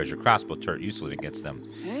block arrows. Your crossbow turret useless against them.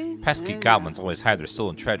 Pesky goblins always hide their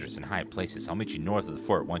stolen treasures in high places. I'll meet you north of the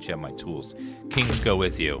fort once you have my tools. Kings go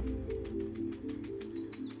with you.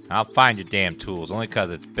 I'll find your damn tools, only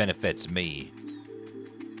because it benefits me.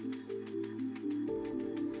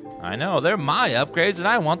 I know, they're my upgrades and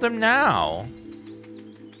I want them now.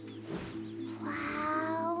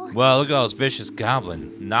 Wow. Well, look at those vicious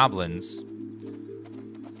noblins.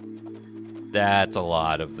 That's a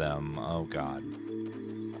lot of them. Oh, God.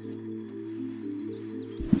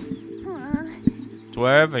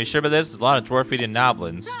 Dwerve, are you sure about this? There's a lot of dwarf-eating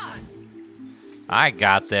noblins. I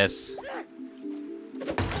got this.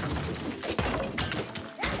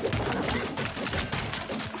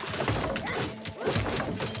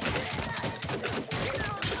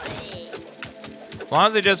 As long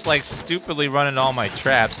as they just, like, stupidly run into all my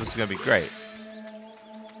traps, this is gonna be great.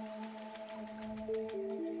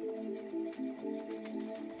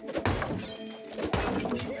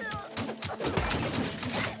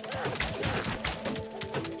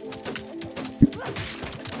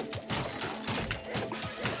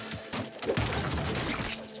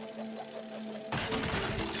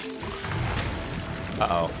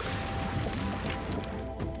 Uh-oh.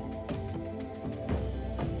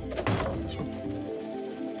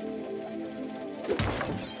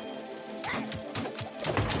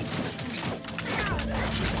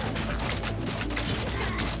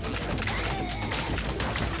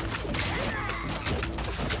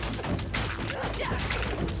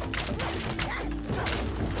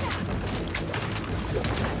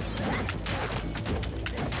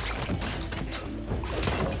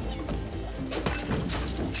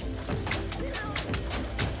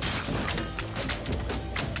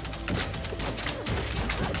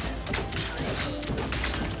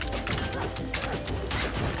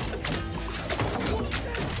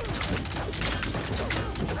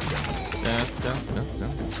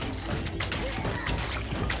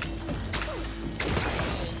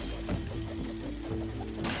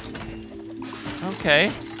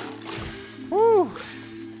 Okay. Woo.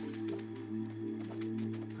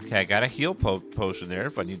 Okay, I got a heal potion there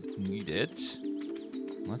if I need it.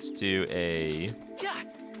 Let's do a...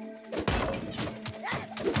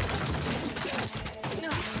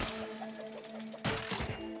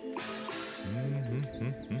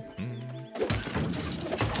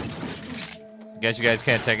 Guess you guys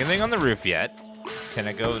can't take anything on the roof yet. Can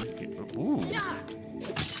I go? Ooh.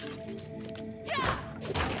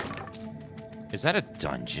 Is that a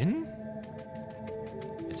dungeon?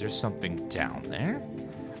 Is there something down there?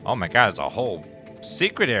 Oh my god, there's a whole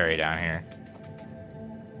secret area down here.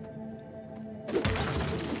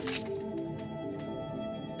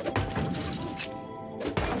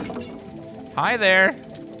 Hi there.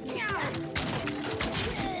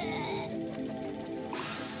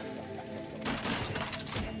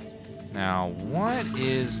 Now, what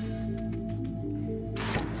is...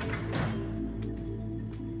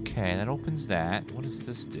 Okay, that opens that. What does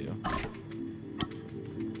this do?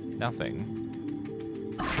 Nothing.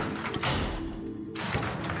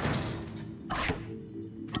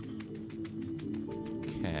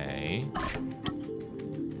 Okay.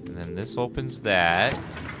 And then this opens that.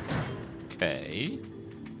 Okay.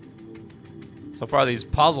 So far, these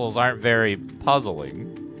puzzles aren't very puzzling.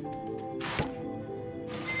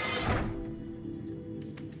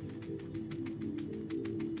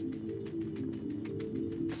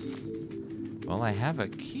 Well, I have a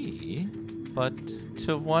key, but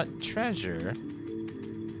to what treasure?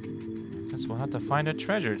 I guess we'll have to find a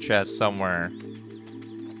treasure chest somewhere.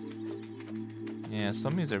 Yeah,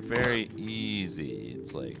 some of these are very easy.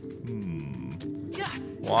 It's like,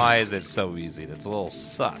 why is it so easy? That's a little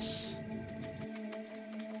sus.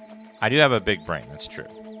 I do have a big brain, that's true.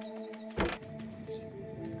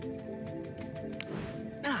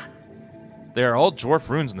 There are old dwarf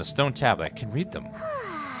runes in the stone tablet. I can read them.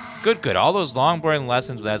 Good. All those long, boring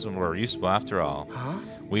lessons were useful after all. Huh?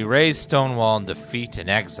 We raise Stonewall in defeat and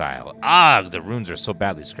exile. Ah, the runes are so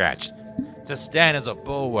badly scratched. To stand as a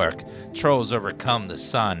bulwark, trolls overcome the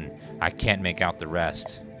sun. I can't make out the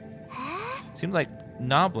rest. Seems like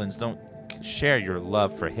noblins don't share your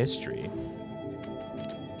love for history.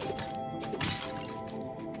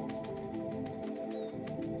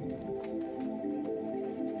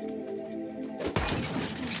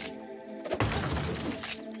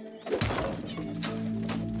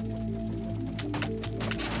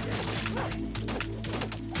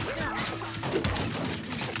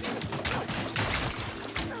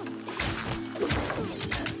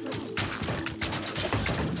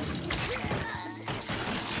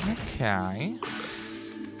 Okay.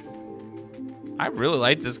 I really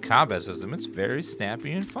like this combat system. It's very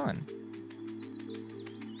snappy and fun.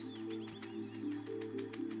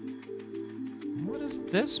 What does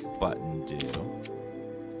this button do?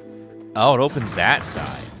 Oh, it opens that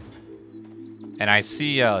side. And I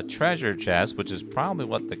see a treasure chest, which is probably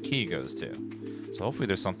what the key goes to. So hopefully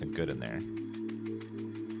there's something good in there.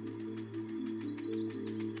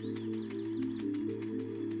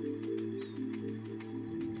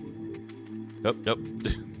 Nope.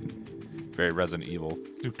 Very Resident Evil.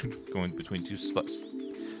 Going between two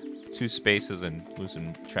spaces and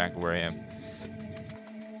losing track of where I am.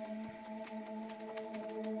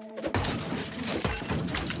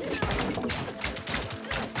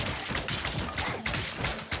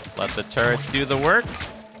 Let the turrets do the work.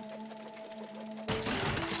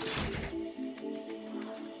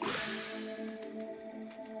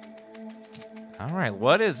 All right,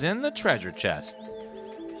 what is in the treasure chest?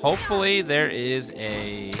 Hopefully there is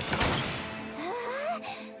a...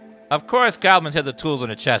 Of course, goblins have the tools in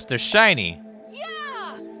the chest. They're shiny.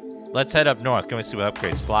 Yeah! Let's head up north. Can we see what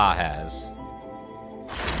upgrades Slaw has?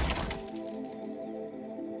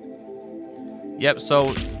 Yep,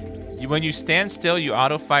 so when you stand still, you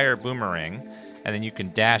auto-fire a boomerang, and then you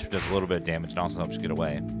can dash, which does a little bit of damage and also helps you get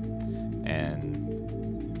away. And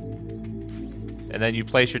then you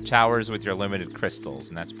place your towers with your limited crystals,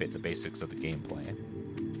 and that's the basics of the gameplay.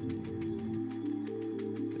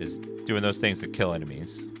 Is doing those things to kill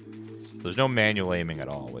enemies. There's no manual aiming at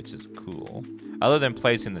all, which is cool. Other than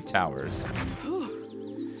placing the towers.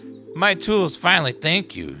 My tools, finally,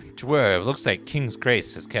 thank you. Dwerve, looks like King's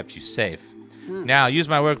Grace has kept you safe. Now, use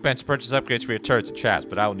my workbench to purchase upgrades for your turrets and traps,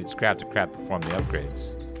 but I will need scrap to perform the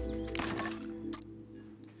upgrades.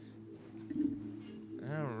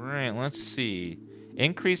 Alright, let's see.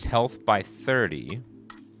 Increase health by 30.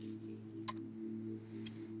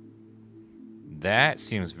 That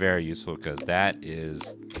seems very useful because that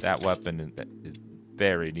weapon is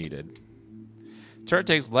very needed. Turret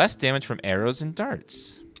takes less damage from arrows and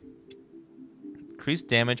darts. Increase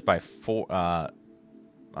damage by 4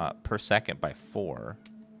 per second by 4.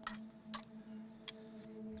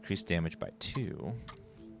 Increase damage by 2.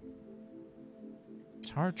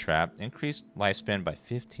 Tar trap, increased lifespan by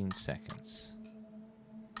 15 seconds.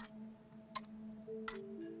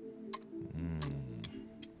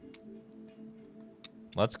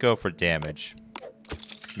 Let's go for damage.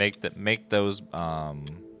 Make those the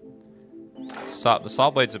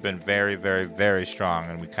saw blades have been very, very, very strong,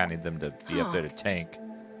 and we kind of need them to be up there to tank.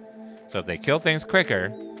 So if they kill things quicker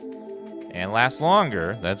and last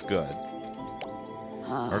longer, that's good.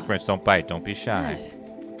 Workbench, don't bite. Don't be shy.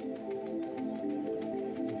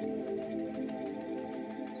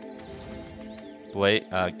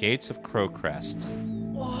 Gates of Crowcrest.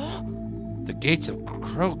 The Gates of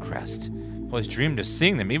Crowcrest. Always dreamed of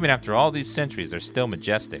seeing them. Even after all these centuries, they're still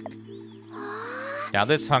majestic. Now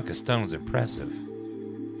this hunk of stone is impressive.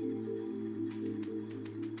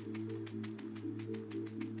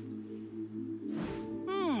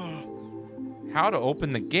 How to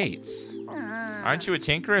open the gates? Aren't you a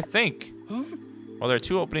tinkerer? Think. Well, there are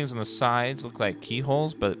 2 openings on the sides. Look like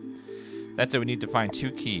keyholes, but that's it. We need to find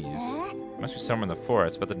 2 keys. Must be somewhere in the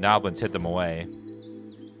forest, but the noblins hid them away.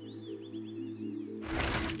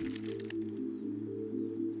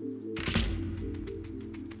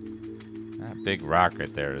 That big rock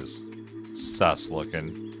right there is sus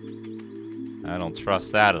looking. I don't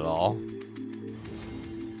trust that at all.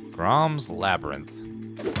 Grom's Labyrinth.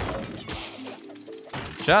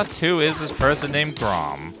 Just who is this person named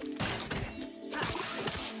Grom?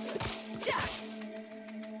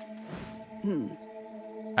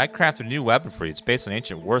 I crafted a new weapon for you. It's based on an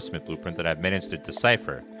ancient wordsmith blueprint that I've managed to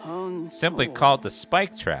decipher. Simply call it the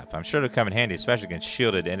spike trap. I'm sure it'll come in handy, especially against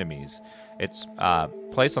shielded enemies. It's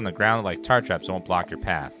placed on the ground like tar traps, so it won't block your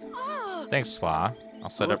path. Thanks, Slaw. I'll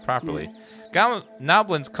set it up properly.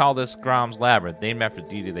 Noblins call this Grom's Labyrinth, named after the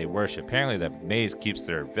deity they worship. Apparently, the maze keeps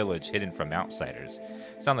their village hidden from outsiders.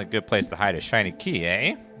 Sounds like a good place to hide a shiny key,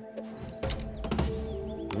 eh?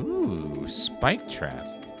 Ooh, spike trap.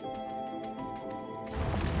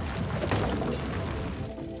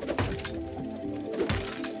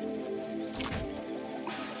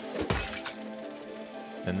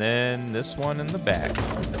 And then this one in the back.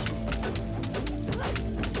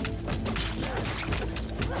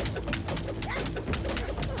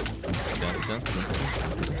 Dun, dun, dun, dun.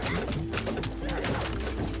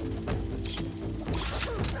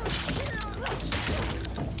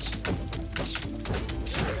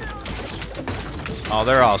 Oh,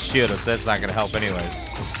 they're all shielded, so that's not going to help anyways.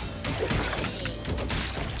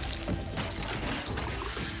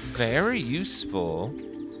 Very useful.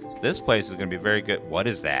 This place is going to be very good. What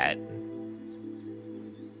is that?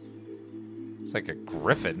 It's like a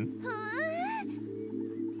griffin.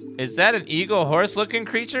 Is that an eagle horse looking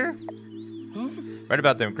creature? Read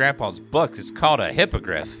about them in Grandpa's books. It's called a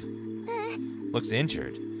hippogriff. Looks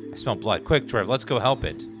injured. I smell blood. Quick, Dwerve, let's go help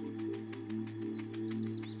it.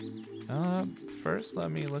 First,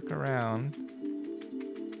 let me look around.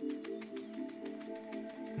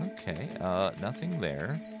 Okay, nothing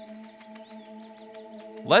there.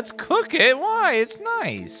 Let's cook it. Why? It's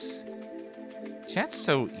nice. Chat's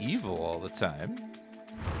so evil all the time.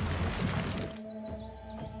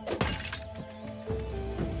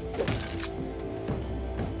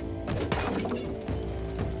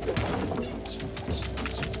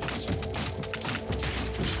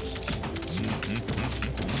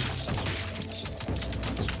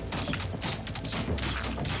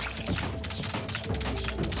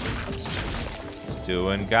 It's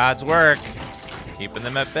doing God's work. Keeping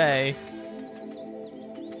them at bay.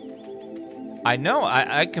 I know,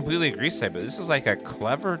 I completely agree, Sai, but this is like a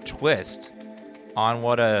clever twist on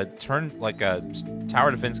what a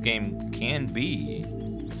tower defense game can be.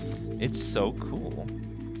 It's so cool.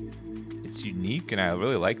 It's unique, and I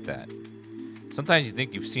really like that. Sometimes you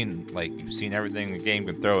think you've seen everything the game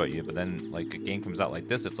can throw at you, but then like a game comes out like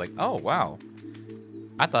this, it's like, oh wow.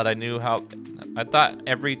 I thought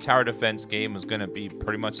every tower defense game was going to be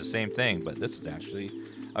pretty much the same thing, but this is actually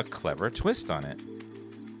a clever twist on it.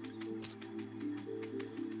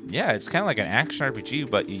 Yeah, it's kind of like an action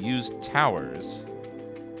RPG, but you use towers.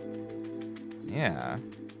 Yeah.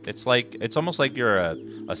 It's almost like you're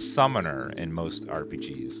a summoner in most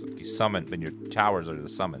RPGs. Like you summon, and your towers are the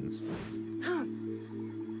summons.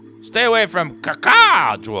 Stay away from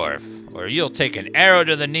Caca, Dwarf, or you'll take an arrow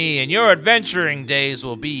to the knee and your adventuring days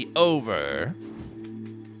will be over.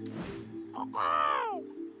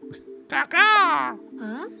 Caca!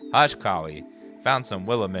 Huh? Hush, Kawi. Found some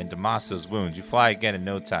Willamyn to moss those wounds. You fly again in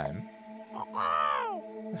no time.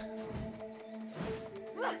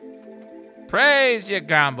 Praise you,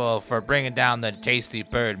 Grumble, for bringing down the tasty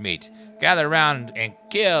bird meat. Gather around and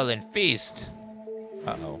kill and feast.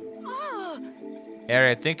 Uh-oh.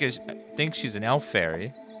 Ari, I think she's an elf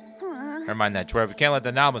fairy. Never mind that, Dwerve. We can't let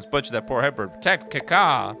the Noblins butcher that poor hippo. Protect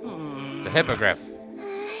Caca. It's a hippogriff.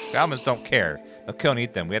 Goblins don't care. They'll kill and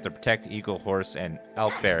eat them. We have to protect the eagle, horse, and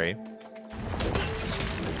elf fairy.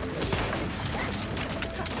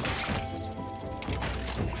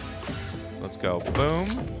 Let's go. Boom.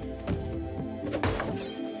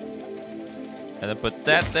 And then put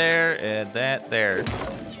that there, and that there.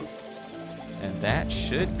 And that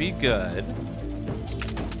should be good.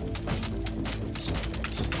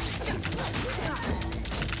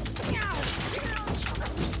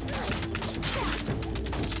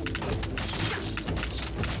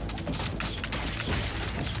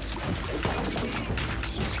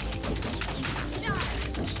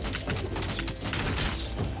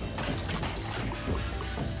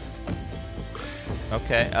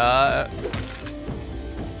 Okay,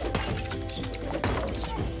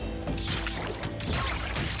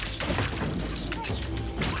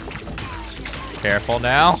 careful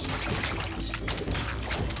now.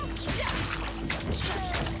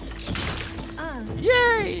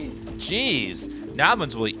 Yay! Jeez,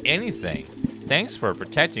 Noblins will eat anything. Thanks for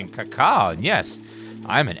protecting Caca. And yes,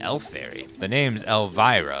 I'm an elf fairy. The name's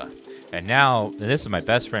Elvira. And now, this is my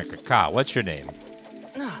best friend Caca. What's your name?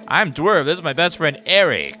 I'm Dwerve. This is my best friend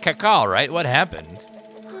Ari. Caca, right? What happened?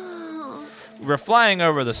 We're flying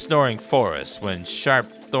over the snoring forest when sharp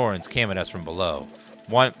thorns came at us from below.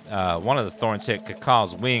 One of the thorns hit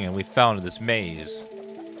Kakaw's wing and we fell into this maze.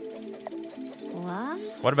 What?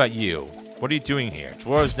 What about you? What are you doing here?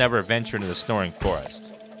 Dwarves never venture into the snoring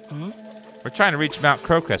forest. We're trying to reach Mount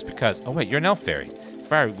Crowcrest because... Oh, wait, you're an elf fairy.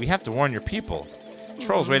 Fire, we have to warn your people.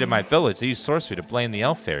 Trolls raided my village. They used sorcery to blame the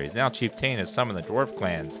elf fairies. Now Chief Tane has summoned the dwarf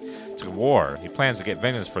clans to war. He plans to get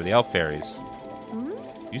vengeance for the elf fairies.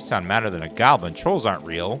 You sound madder than a goblin. Trolls aren't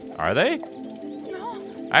real, are they? No.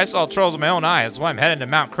 I saw trolls with my own eyes. That's why I'm heading to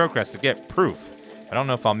Mount Crowcrest to get proof. I don't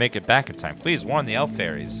know if I'll make it back in time. Please warn the elf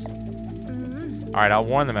fairies. All right, I'll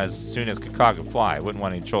warn them as soon as Kakaw can fly. I wouldn't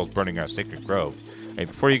want any trolls burning our sacred grove. Hey,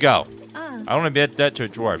 before you go, I don't want to be at debt to a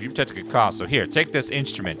dwarf. You protect Kakaw, so here, take this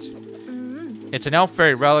instrument. It's an elf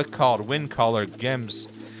fairy relic called Windcaller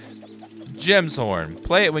Gem's Horn.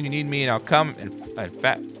 Play it when you need me, and I'll come and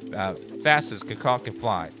fast as Kakaw can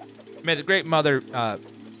fly. May the great mother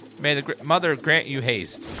grant you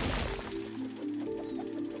haste.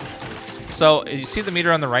 So you see the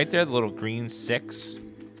meter on the right there, the little green 6.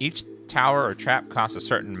 Each tower or trap costs a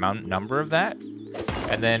certain number of that,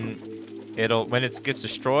 and then it'll when it gets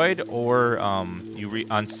destroyed or you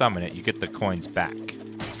unsummon it, you get the coins back.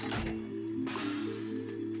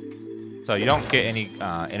 So you don't get any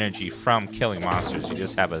energy from killing monsters. You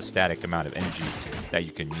just have a static amount of energy that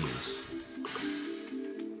you can use.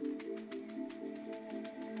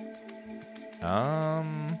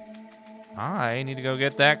 I need to go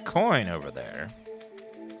get that coin over there.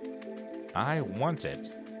 I want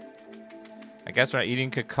it. I guess we're not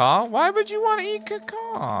eating Kakaw? Why would you want to eat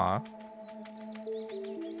Kakaw?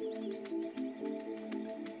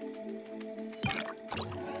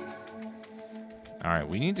 Alright,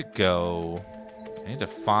 we need to go... I need to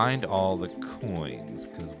find all the coins,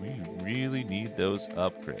 because we really need those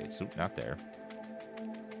upgrades. Oop, not there.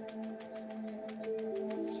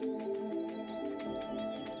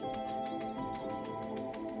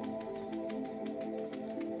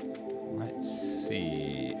 Let's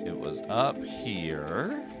see. It was up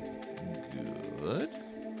here. Good.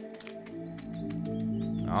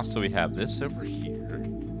 Also, we have this over here.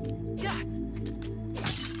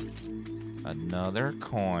 Another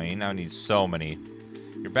coin. I need so many.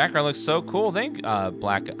 Your background looks so cool. Thank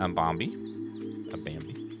Black Bambi.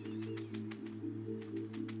 Bambi.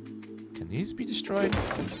 Can these be destroyed?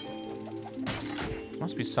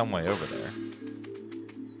 Must be some way over there.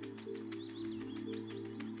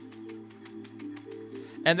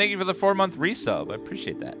 And thank you for the 4-month resub. I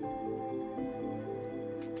appreciate that.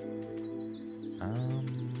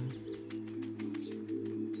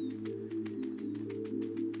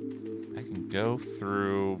 I can go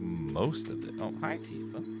through most of it. Oh, hi,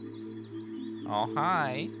 Tifa. Oh,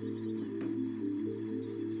 hi.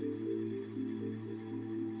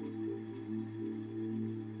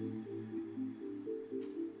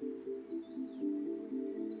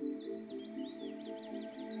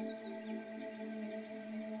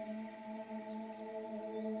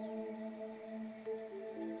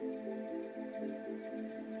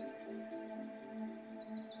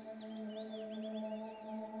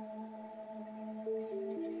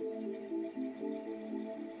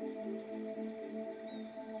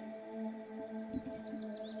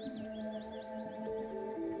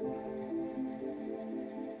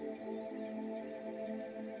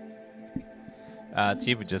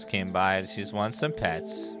 Tifa just came by and she just wants some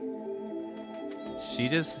pets.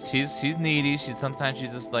 She's needy. Sometimes she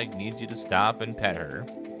just like needs you to stop and pet her.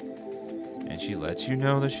 And she lets you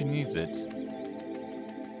know that she needs it.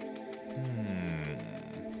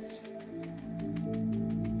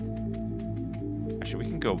 Actually, we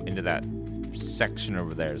can go into that section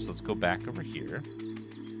over there. So let's go back over here.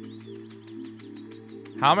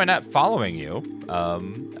 How am I not following you?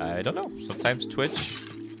 I don't know. Sometimes Twitch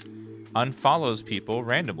unfollows people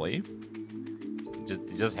randomly.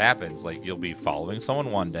 It just happens. Like, you'll be following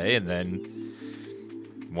someone one day, and then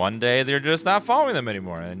one day they're just not following them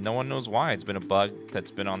anymore, and no one knows why. It's been a bug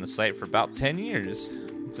that's been on the site for about 10 years.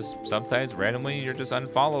 Just sometimes randomly you're just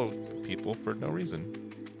unfollow people for no reason.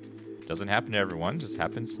 Doesn't happen to everyone. Just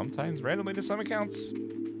happens sometimes randomly to some accounts.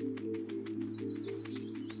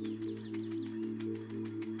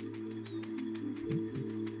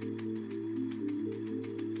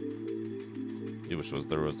 Wish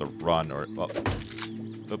there was a run or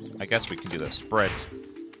I guess we can do the sprint.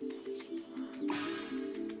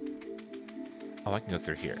 Oh, I can go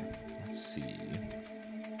through here. Let's see.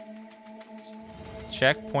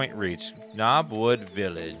 Checkpoint reach. Knobwood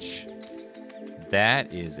Village.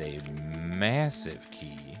 That is a massive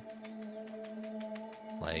key.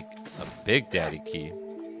 Like a big daddy key.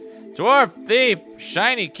 Dwarf thief!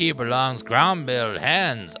 Shiny key belongs ground build.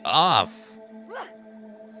 Hands off.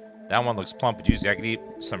 That one looks plump and juicy. I could eat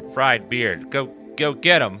some fried beard. Go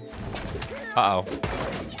get him. Uh-oh.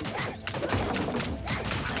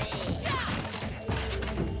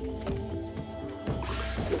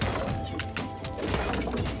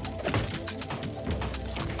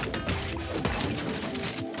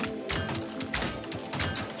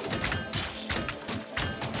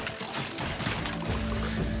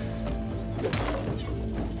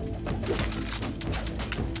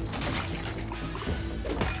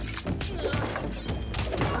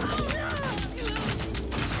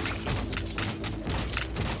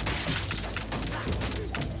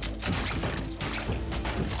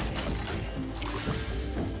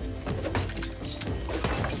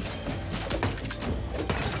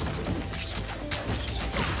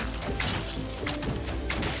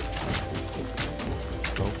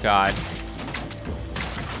 Oh, God.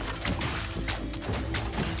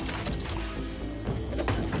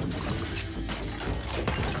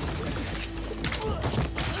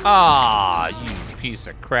 Ah, you piece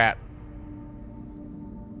of crap.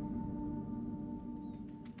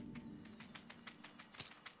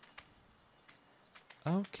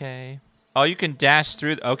 Okay. Oh, you can dash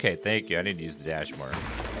through. Okay, thank you. I didn't use the dash more.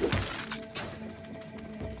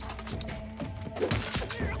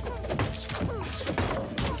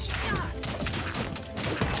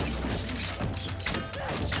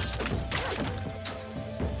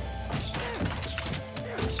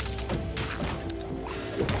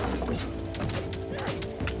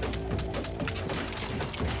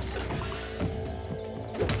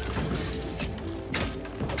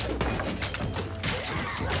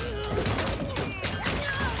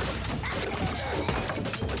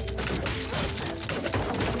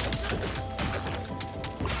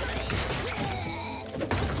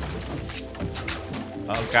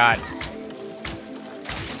 Oh, God.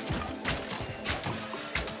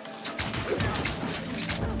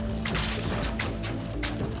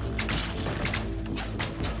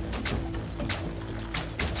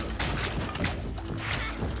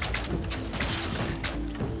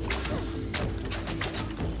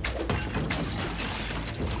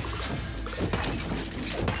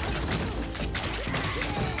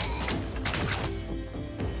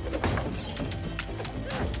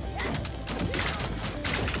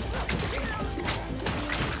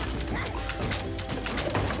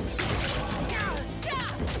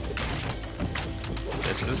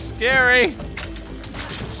 This is scary.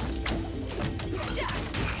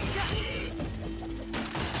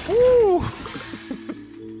 Woo.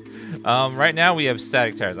 Right now we have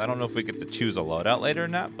static towers. I don't know if we get to choose a loadout later or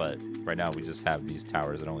not, but right now we just have these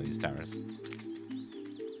towers and only these towers.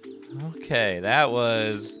 Okay, that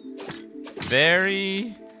was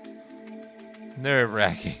very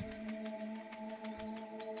nerve-wracking.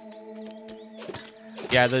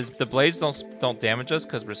 Yeah, the blades don't damage us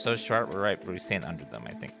because we're so sharp. We're right where we stand under them,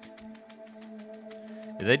 I think.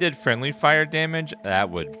 If they did friendly fire damage, that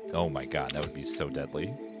would... Oh my god, that would be so deadly.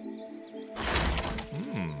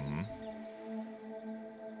 Hmm.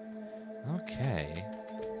 Okay.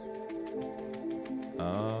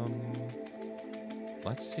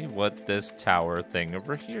 Let's see what this tower thing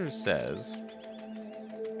over here says.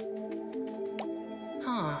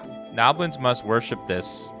 Huh. Noblins must worship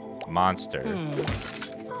this monster.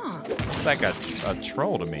 Looks like a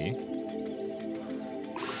troll to me.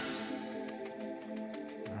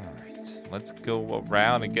 Alright, let's go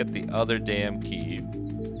around and get the other damn key.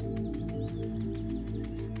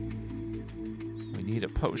 We need a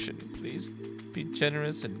potion. Please be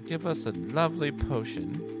generous and give us a lovely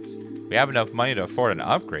potion. We have enough money to afford an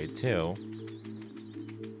upgrade, too.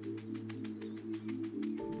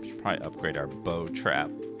 We should probably upgrade our bow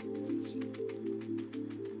trap.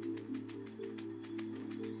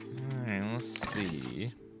 Let's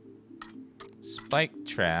see. Spike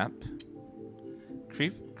trap.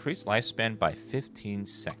 Increase lifespan by 15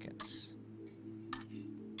 seconds.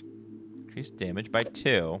 Increase damage by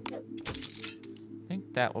 2. I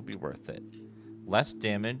think that will be worth it. Less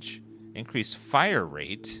damage. Increase fire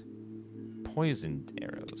rate. Poisoned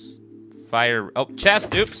arrows. Fire. Oh,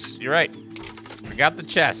 chest. Oops. You're right. Forgot the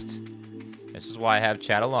chest. This is why I have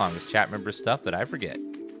chat along. Because chat remembers stuff that I forget.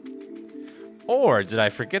 Or did I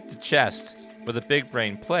forget the chest with a big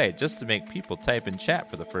brain play just to make people type in chat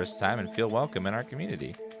for the first time and feel welcome in our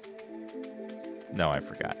community? No, I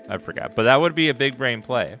forgot. But that would be a big brain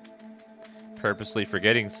play. Purposely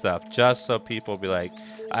forgetting stuff just so people be like,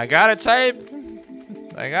 I gotta type.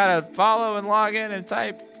 I gotta follow and log in and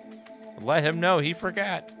type. Let him know he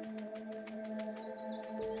forgot.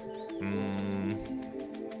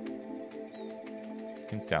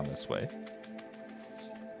 think down this way.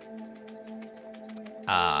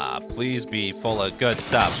 Please be full of good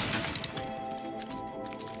stuff.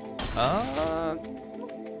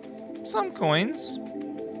 Some coins.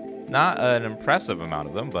 Not an impressive amount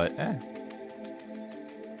of them, but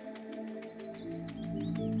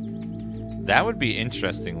That would be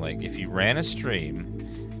interesting, like, if you ran a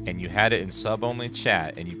stream and you had it in sub-only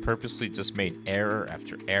chat and you purposely just made error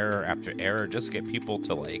after error after error just to get people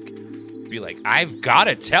to, like, be like, I've got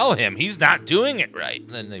to tell him he's not doing it right. And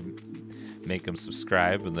then they make them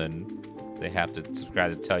subscribe, and then they have to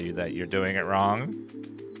subscribe to tell you that you're doing it wrong.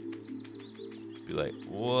 Be like,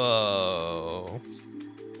 whoa.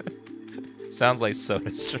 Sounds like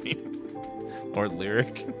Soda Stream or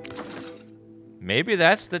Lyric. Maybe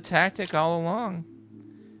that's the tactic all along.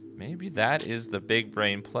 Maybe that is the big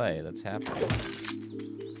brain play that's happening.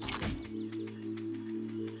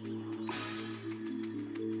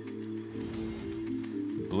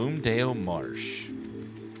 Bloomdale Marsh.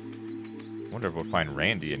 Wonder if we'll find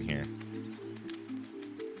Randy in here.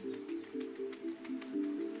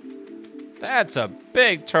 That's a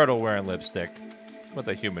big turtle wearing lipstick with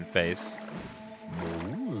a human face.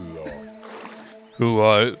 Who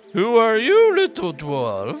are you, little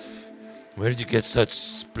dwarf? Where did you get such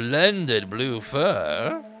splendid blue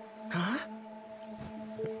fur? Huh?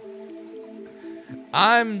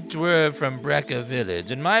 I'm Dwerve from Brecca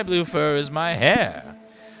Village, and my blue fur is my hair.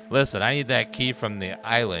 Listen, I need that key from the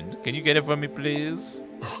island. Can you get it for me, please?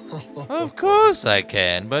 Of course I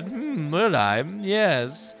can, but will I?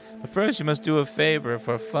 Yes. But first you must do a favor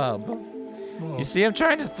for Fub. You see, I'm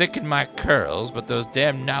trying to thicken my curls, but those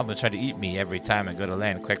damn knobs try to eat me every time I go to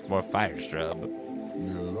land and collect more fire shrub.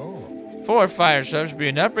 4 fire shrubs should be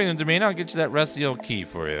enough. Bring them to me and I'll get you that rusty old key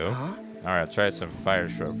for you. Huh? Alright, I'll try some fire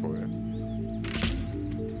shrub for you.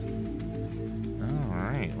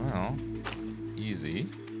 Alright, well, easy.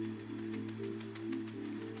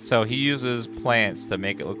 So he uses plants to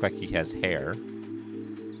make it look like he has hair.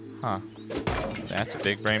 Huh. That's a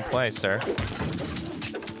big brain play, sir.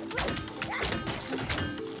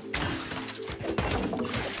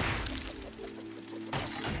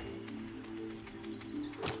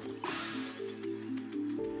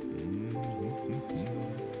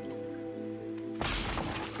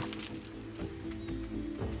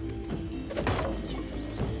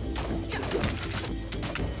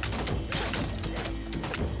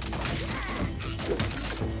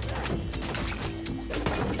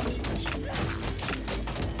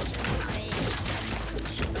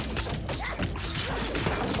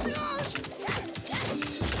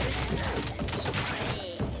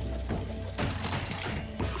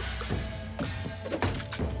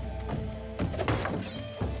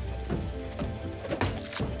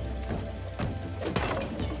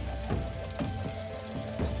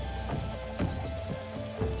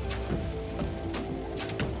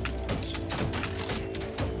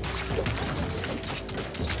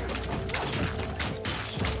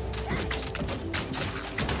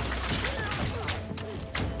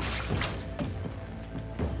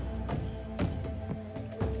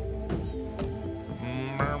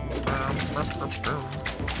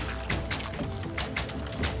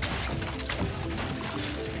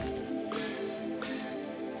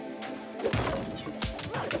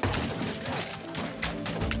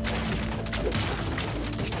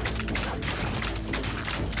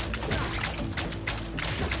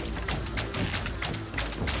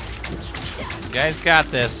 You guys got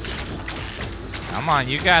this. Come on,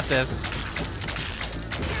 you got this.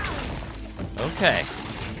 Okay.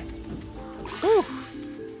 Whew.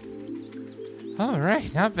 All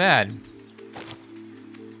right, not bad.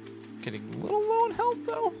 Getting a little low in health,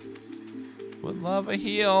 though. Would love a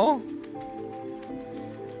heal.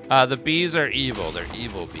 The bees are evil. They're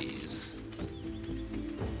evil bees.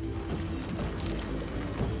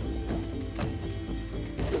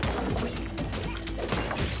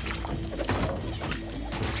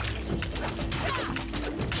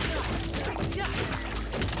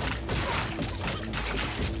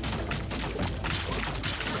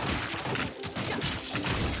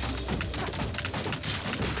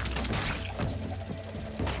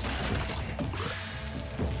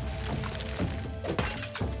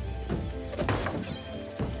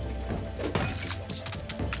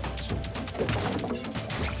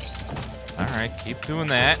 Alright, keep doing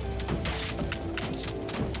that.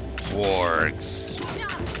 Wargs.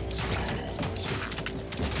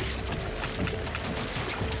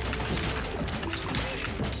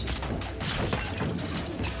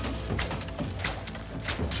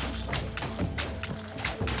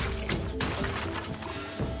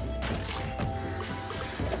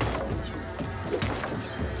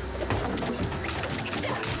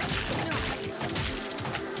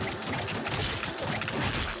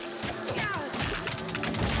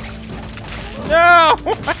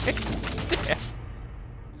 Damn.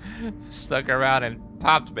 Stuck around and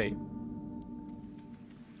popped me.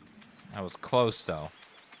 That was close, though.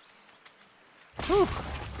 Whew.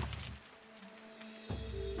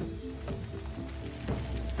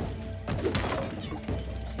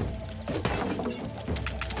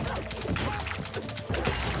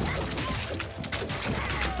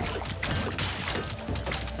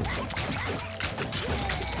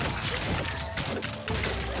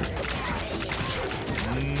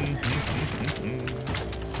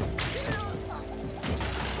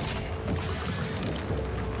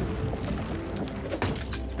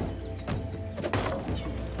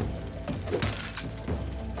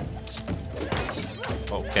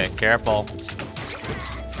 Okay, careful.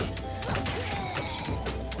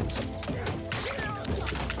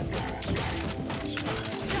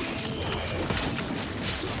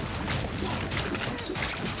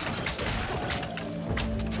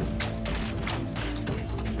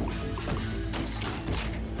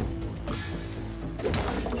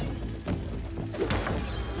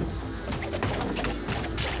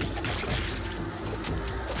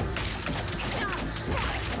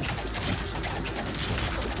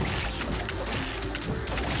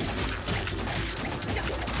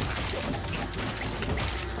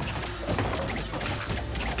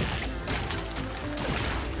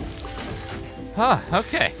 Huh,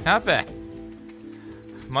 okay, not bad.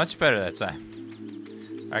 Much better that time.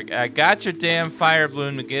 I got your damn fire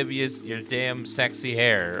balloon to give you your damn sexy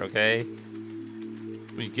hair, okay?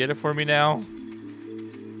 Will you get it for me now?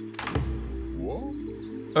 What?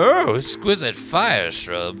 Oh, exquisite fire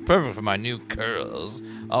shrub. Perfect for my new curls.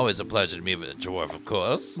 Always a pleasure to meet with a dwarf, of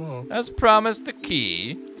course. As promised, the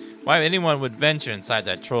key. Why anyone would venture inside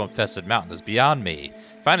that troll-infested mountain is beyond me.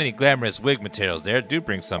 Find any glamorous wig materials there, do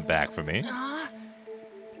bring some back for me.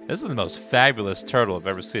 This is the most fabulous turtle I've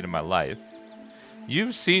ever seen in my life.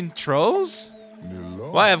 You've seen trolls?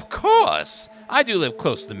 Why, of course! I do live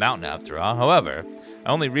close to the mountain after all. However, I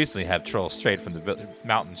only recently have trolls straight from the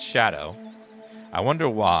mountain's shadow. I wonder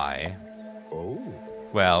why. Oh.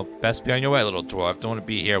 Well, best be on your way, little dwarf. Don't want to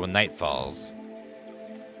be here when night falls.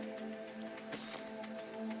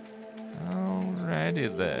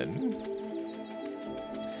 Alrighty then.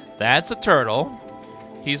 That's a turtle.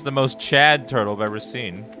 He's the most Chad turtle I've ever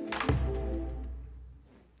seen.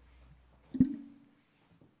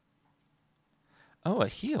 Oh, a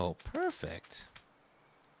heal. Perfect.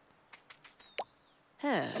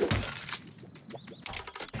 Huh.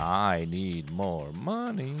 I need more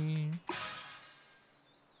money.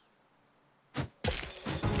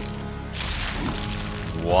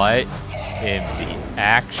 What in the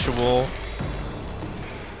actual...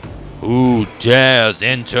 Who dares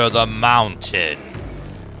enter the mountain?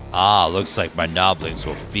 Ah, looks like my noblings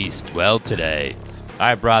will feast well today.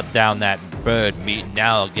 I brought down that bird meat,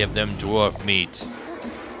 now I'll give them dwarf meat.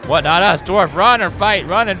 What, not us? Dwarf, run or fight,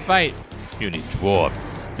 run and fight. Puny dwarf.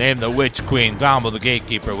 Name the witch queen, Gomble the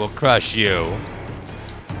gatekeeper will crush you.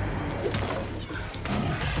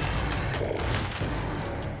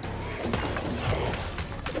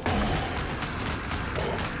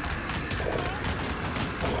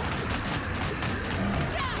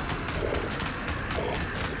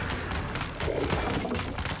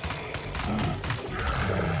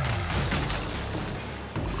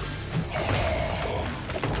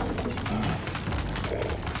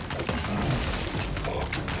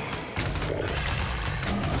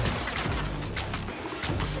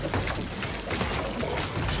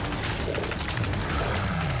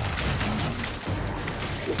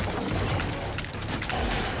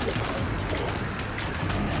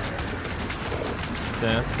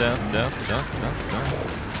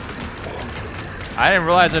 I didn't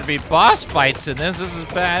realize there'd be boss fights in this. This is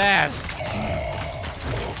badass.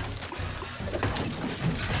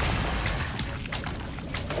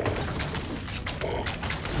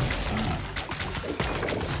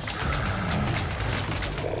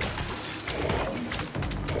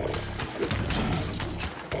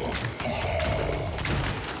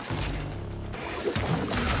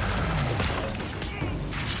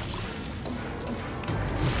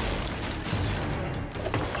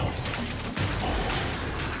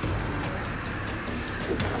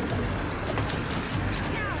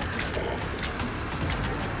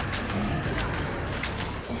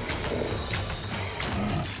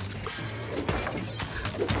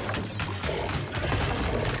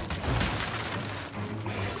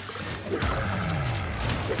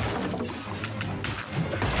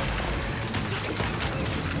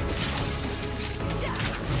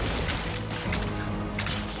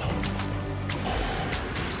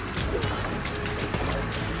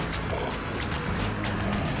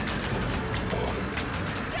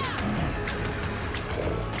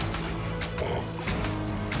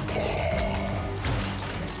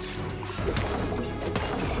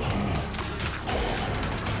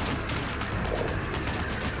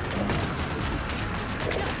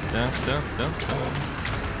 dun, dun, dun.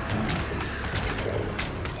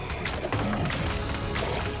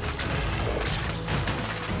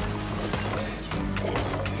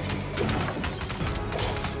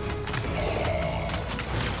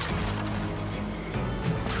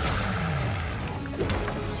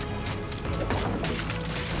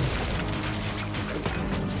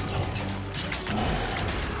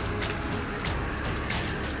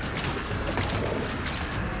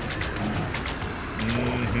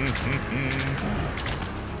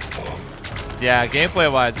 Yeah,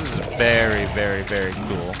 gameplay-wise, this is very, very, very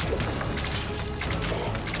cool.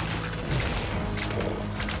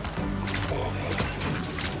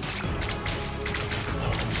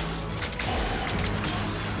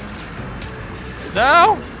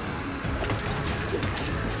 No!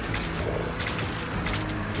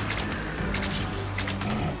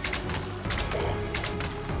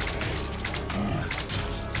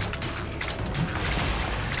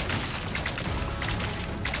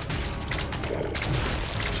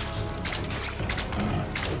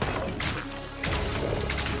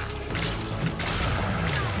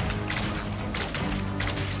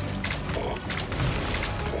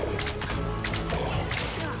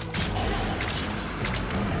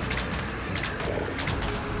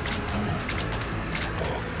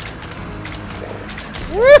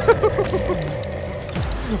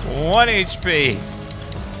 One HP.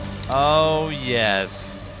 Oh,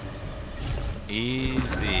 yes.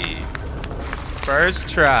 Easy. First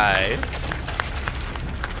try.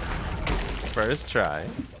 First try.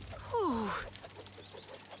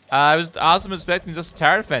 I was awesome expecting just a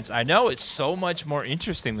tower defense. I know it's so much more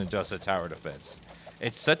interesting than just a tower defense.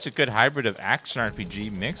 It's such a good hybrid of action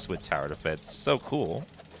RPG mixed with tower defense. So cool.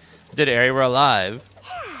 Did Ari, we're alive.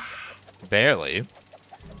 Barely.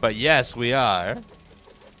 But yes, we are.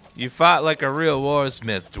 You fought like a real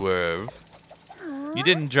warsmith, Dwerve. You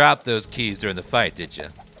didn't drop those keys during the fight, did you?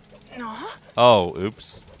 No. Oh,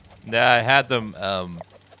 oops. Nah, I had them,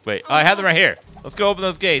 wait. Oh, I had them right here. Let's go open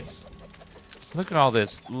those gates. Look at all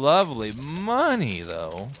this lovely money,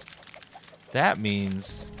 though. That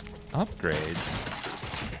means upgrades.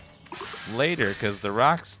 Later, because the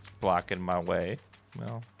rock's blocking my way.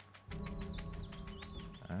 Well.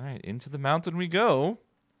 Alright, into the mountain we go.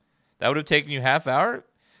 That would have taken you half hour?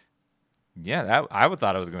 Yeah, I would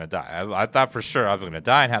thought I was going to die. I thought for sure I was going to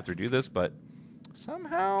die and have to do this, but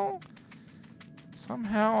somehow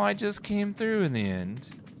I just came through in the end.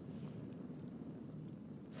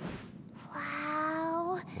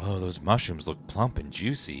 Wow. Whoa, those mushrooms look plump and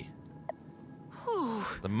juicy. Whew.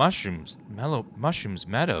 The mushrooms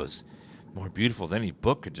meadows, more beautiful than any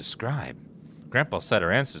book could describe. Grandpa said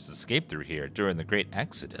our ancestors escaped through here during the Great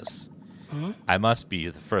Exodus. I must be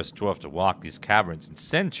the first dwarf to walk these caverns in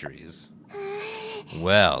centuries.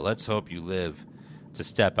 Well, let's hope you live to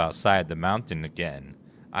step outside the mountain again.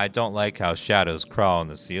 I don't like how shadows crawl on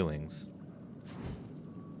the ceilings.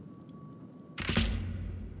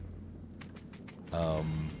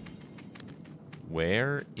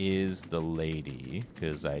 Where is the lady?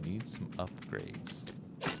 Because I need some upgrades.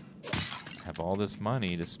 Have all this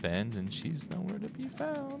money to spend, and she's nowhere to be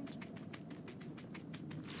found.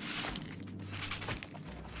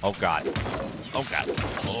 Oh, God. Oh, God.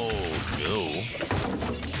 Oh, no.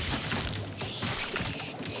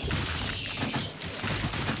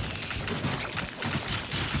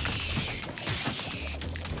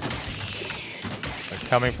 They're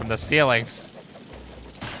coming from the ceilings.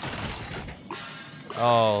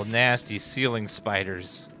 Oh, nasty ceiling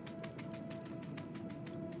spiders.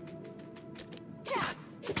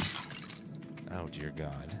 Oh, dear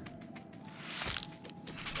God.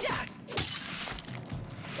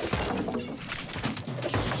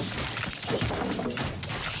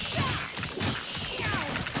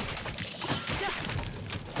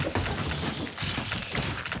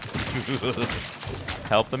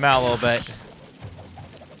 Help them out a little bit.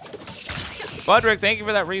 Budrick, thank you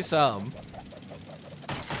for that resub.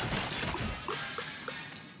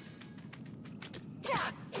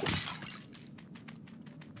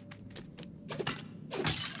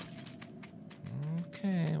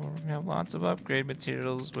 Okay, we're gonna have lots of upgrade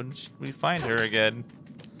materials when we find her again.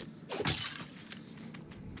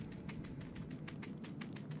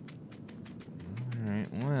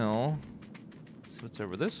 Alright, well, so it's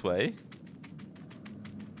over this way.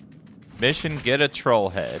 Mission, get a troll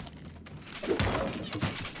head.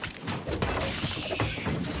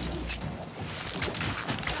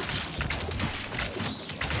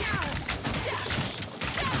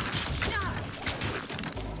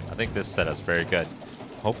 I think this setup's very good.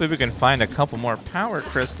 Hopefully we can find a couple more power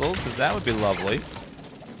crystals, because that would be lovely.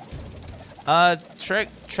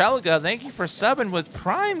 Treliga, thank you for subbing with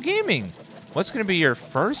Prime Gaming. What's going to be your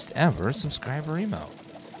first ever subscriber emo?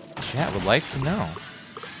 Chat would like to know.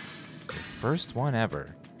 Your first one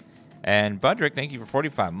ever. And Budrick, thank you for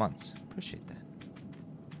 45 months. Appreciate that.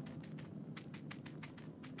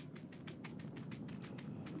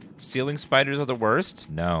 Ceiling spiders are the worst?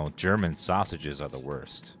 No, German sausages are the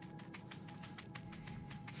worst.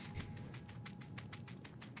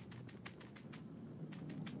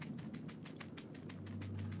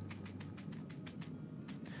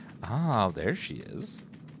 Oh, there she is.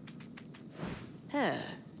 Huh.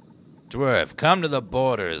 Dwerve, come to the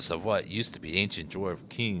borders of what used to be ancient dwarf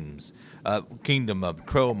kingdom of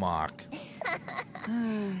Cromark.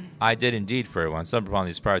 I did indeed, for one. Stumbled upon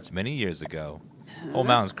these parts many years ago. Whole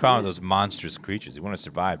mountains crawling with those monstrous creatures. You want to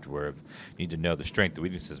survive, Dwerve. You need to know the strength, the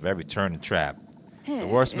weaknesses of every turn and trap. The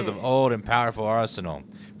warsmith of old and powerful arsenal,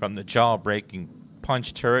 from the jaw-breaking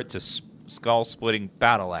punch turret to skull-splitting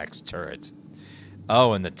battle axe turret.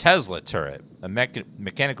 Oh, and the Tesla turret, a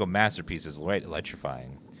mechanical masterpiece, is quite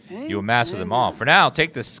electrifying. You will master them all. For now,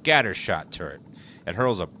 take the scatter shot turret. It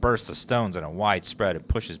hurls a burst of stones on a wide spread and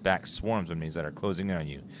pushes back swarms of enemies that are closing in on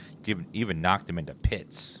you. You can even knock them into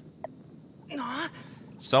pits.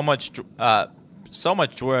 So much Dwerve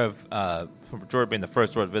being the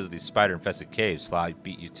first dwarf to visit these spider-infested caves, so I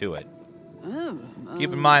beat you to it.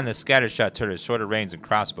 Keep in mind the scatter shot turret is shorter range than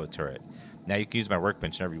crossbow turret. Now you can use my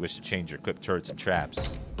workbench whenever you wish to change your equipped turrets and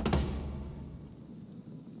traps.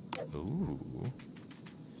 Ooh.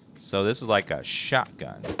 So this is like a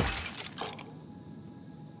shotgun.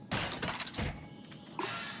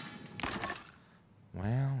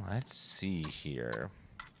 Well, let's see here.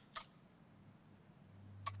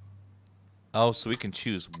 Oh, so we can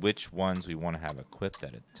choose which ones we want to have equipped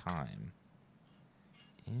at a time.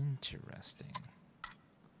 Interesting.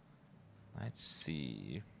 Let's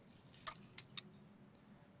see.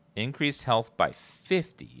 Increase health by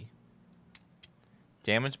 50.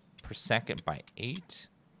 Damage per second by 8.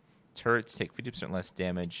 Turrets take 50% less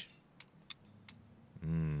damage.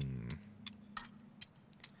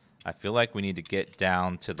 I feel like we need to get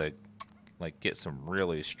down to the, like, get some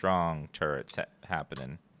really strong turrets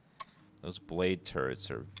happening. Those blade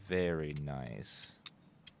turrets are very nice.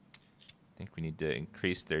 I think we need to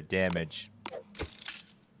increase their damage.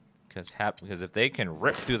 Because if they can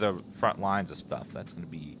rip through the front lines of stuff, that's going to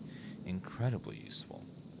be incredibly useful.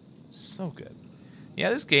 So good. Yeah,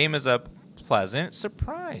 this game is a pleasant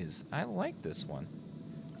surprise. I like this one.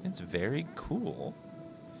 It's very cool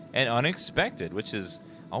and unexpected, which is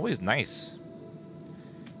always nice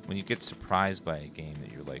when you get surprised by a game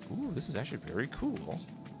that you're like, ooh, this is actually very cool.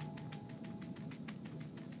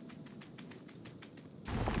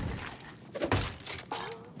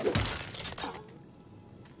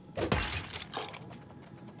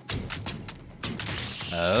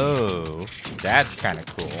 Oh, that's kind of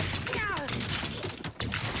cool.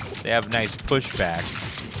 They have nice pushback.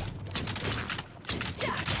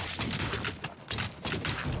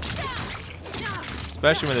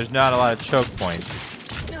 Especially when there's not a lot of choke points.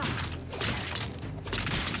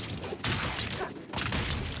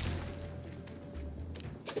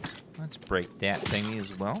 Let's break that thingy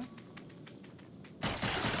as well.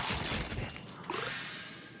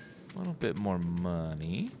 A little bit more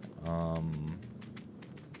money.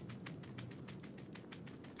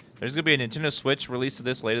 There's going to be a Nintendo Switch release of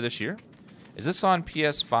this later this year. Is this on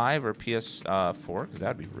PS5 or PS4? Because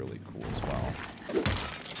that would be really cool as well.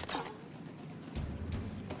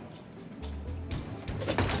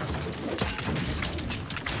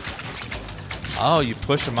 Oh, you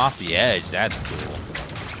push them off the edge. That's cool.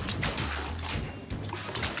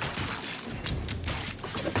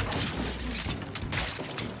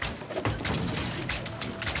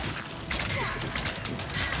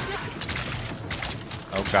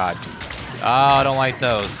 Oh, God. Oh, I don't like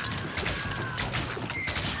those.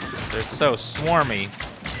 They're so swarmy.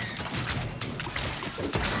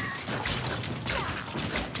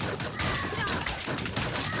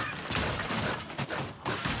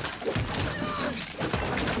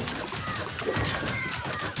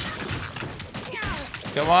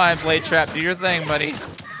 Come on, Blade Trap, do your thing, buddy.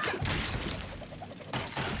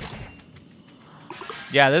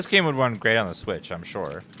 Yeah, this game would run great on the Switch, I'm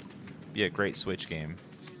sure. Be a great Switch game.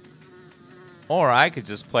 Or I could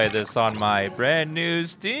just play this on my brand new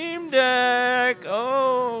Steam Deck.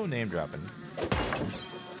 Oh, name dropping.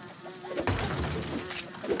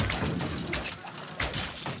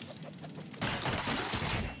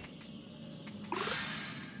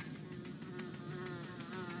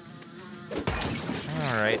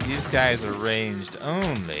 Alright, these guys are ranged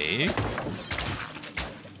only.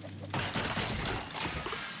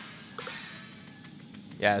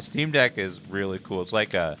 Yeah, Steam Deck is really cool. It's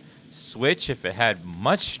like a Switch if it had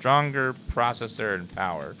much stronger processor and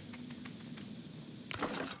power.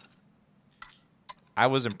 I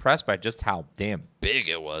was impressed by just how damn big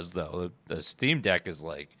it was, though. The Steam Deck is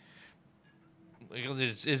like,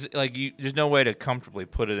 there's no way to comfortably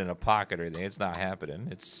put it in a pocket or anything. It's not happening.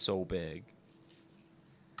 It's so big.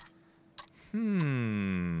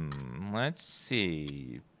 Let's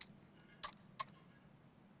see.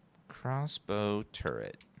 Crossbow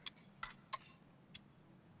turret.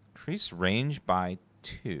 Increase range by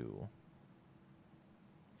 2.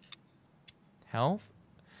 Health.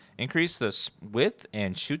 Increase the width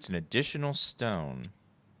and shoots an additional stone.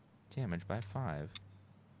 Damage by 5.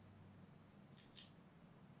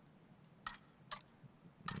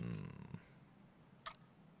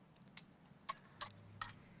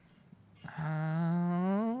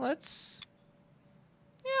 Let's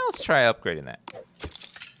try upgrading that.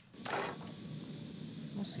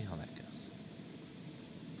 We'll see how that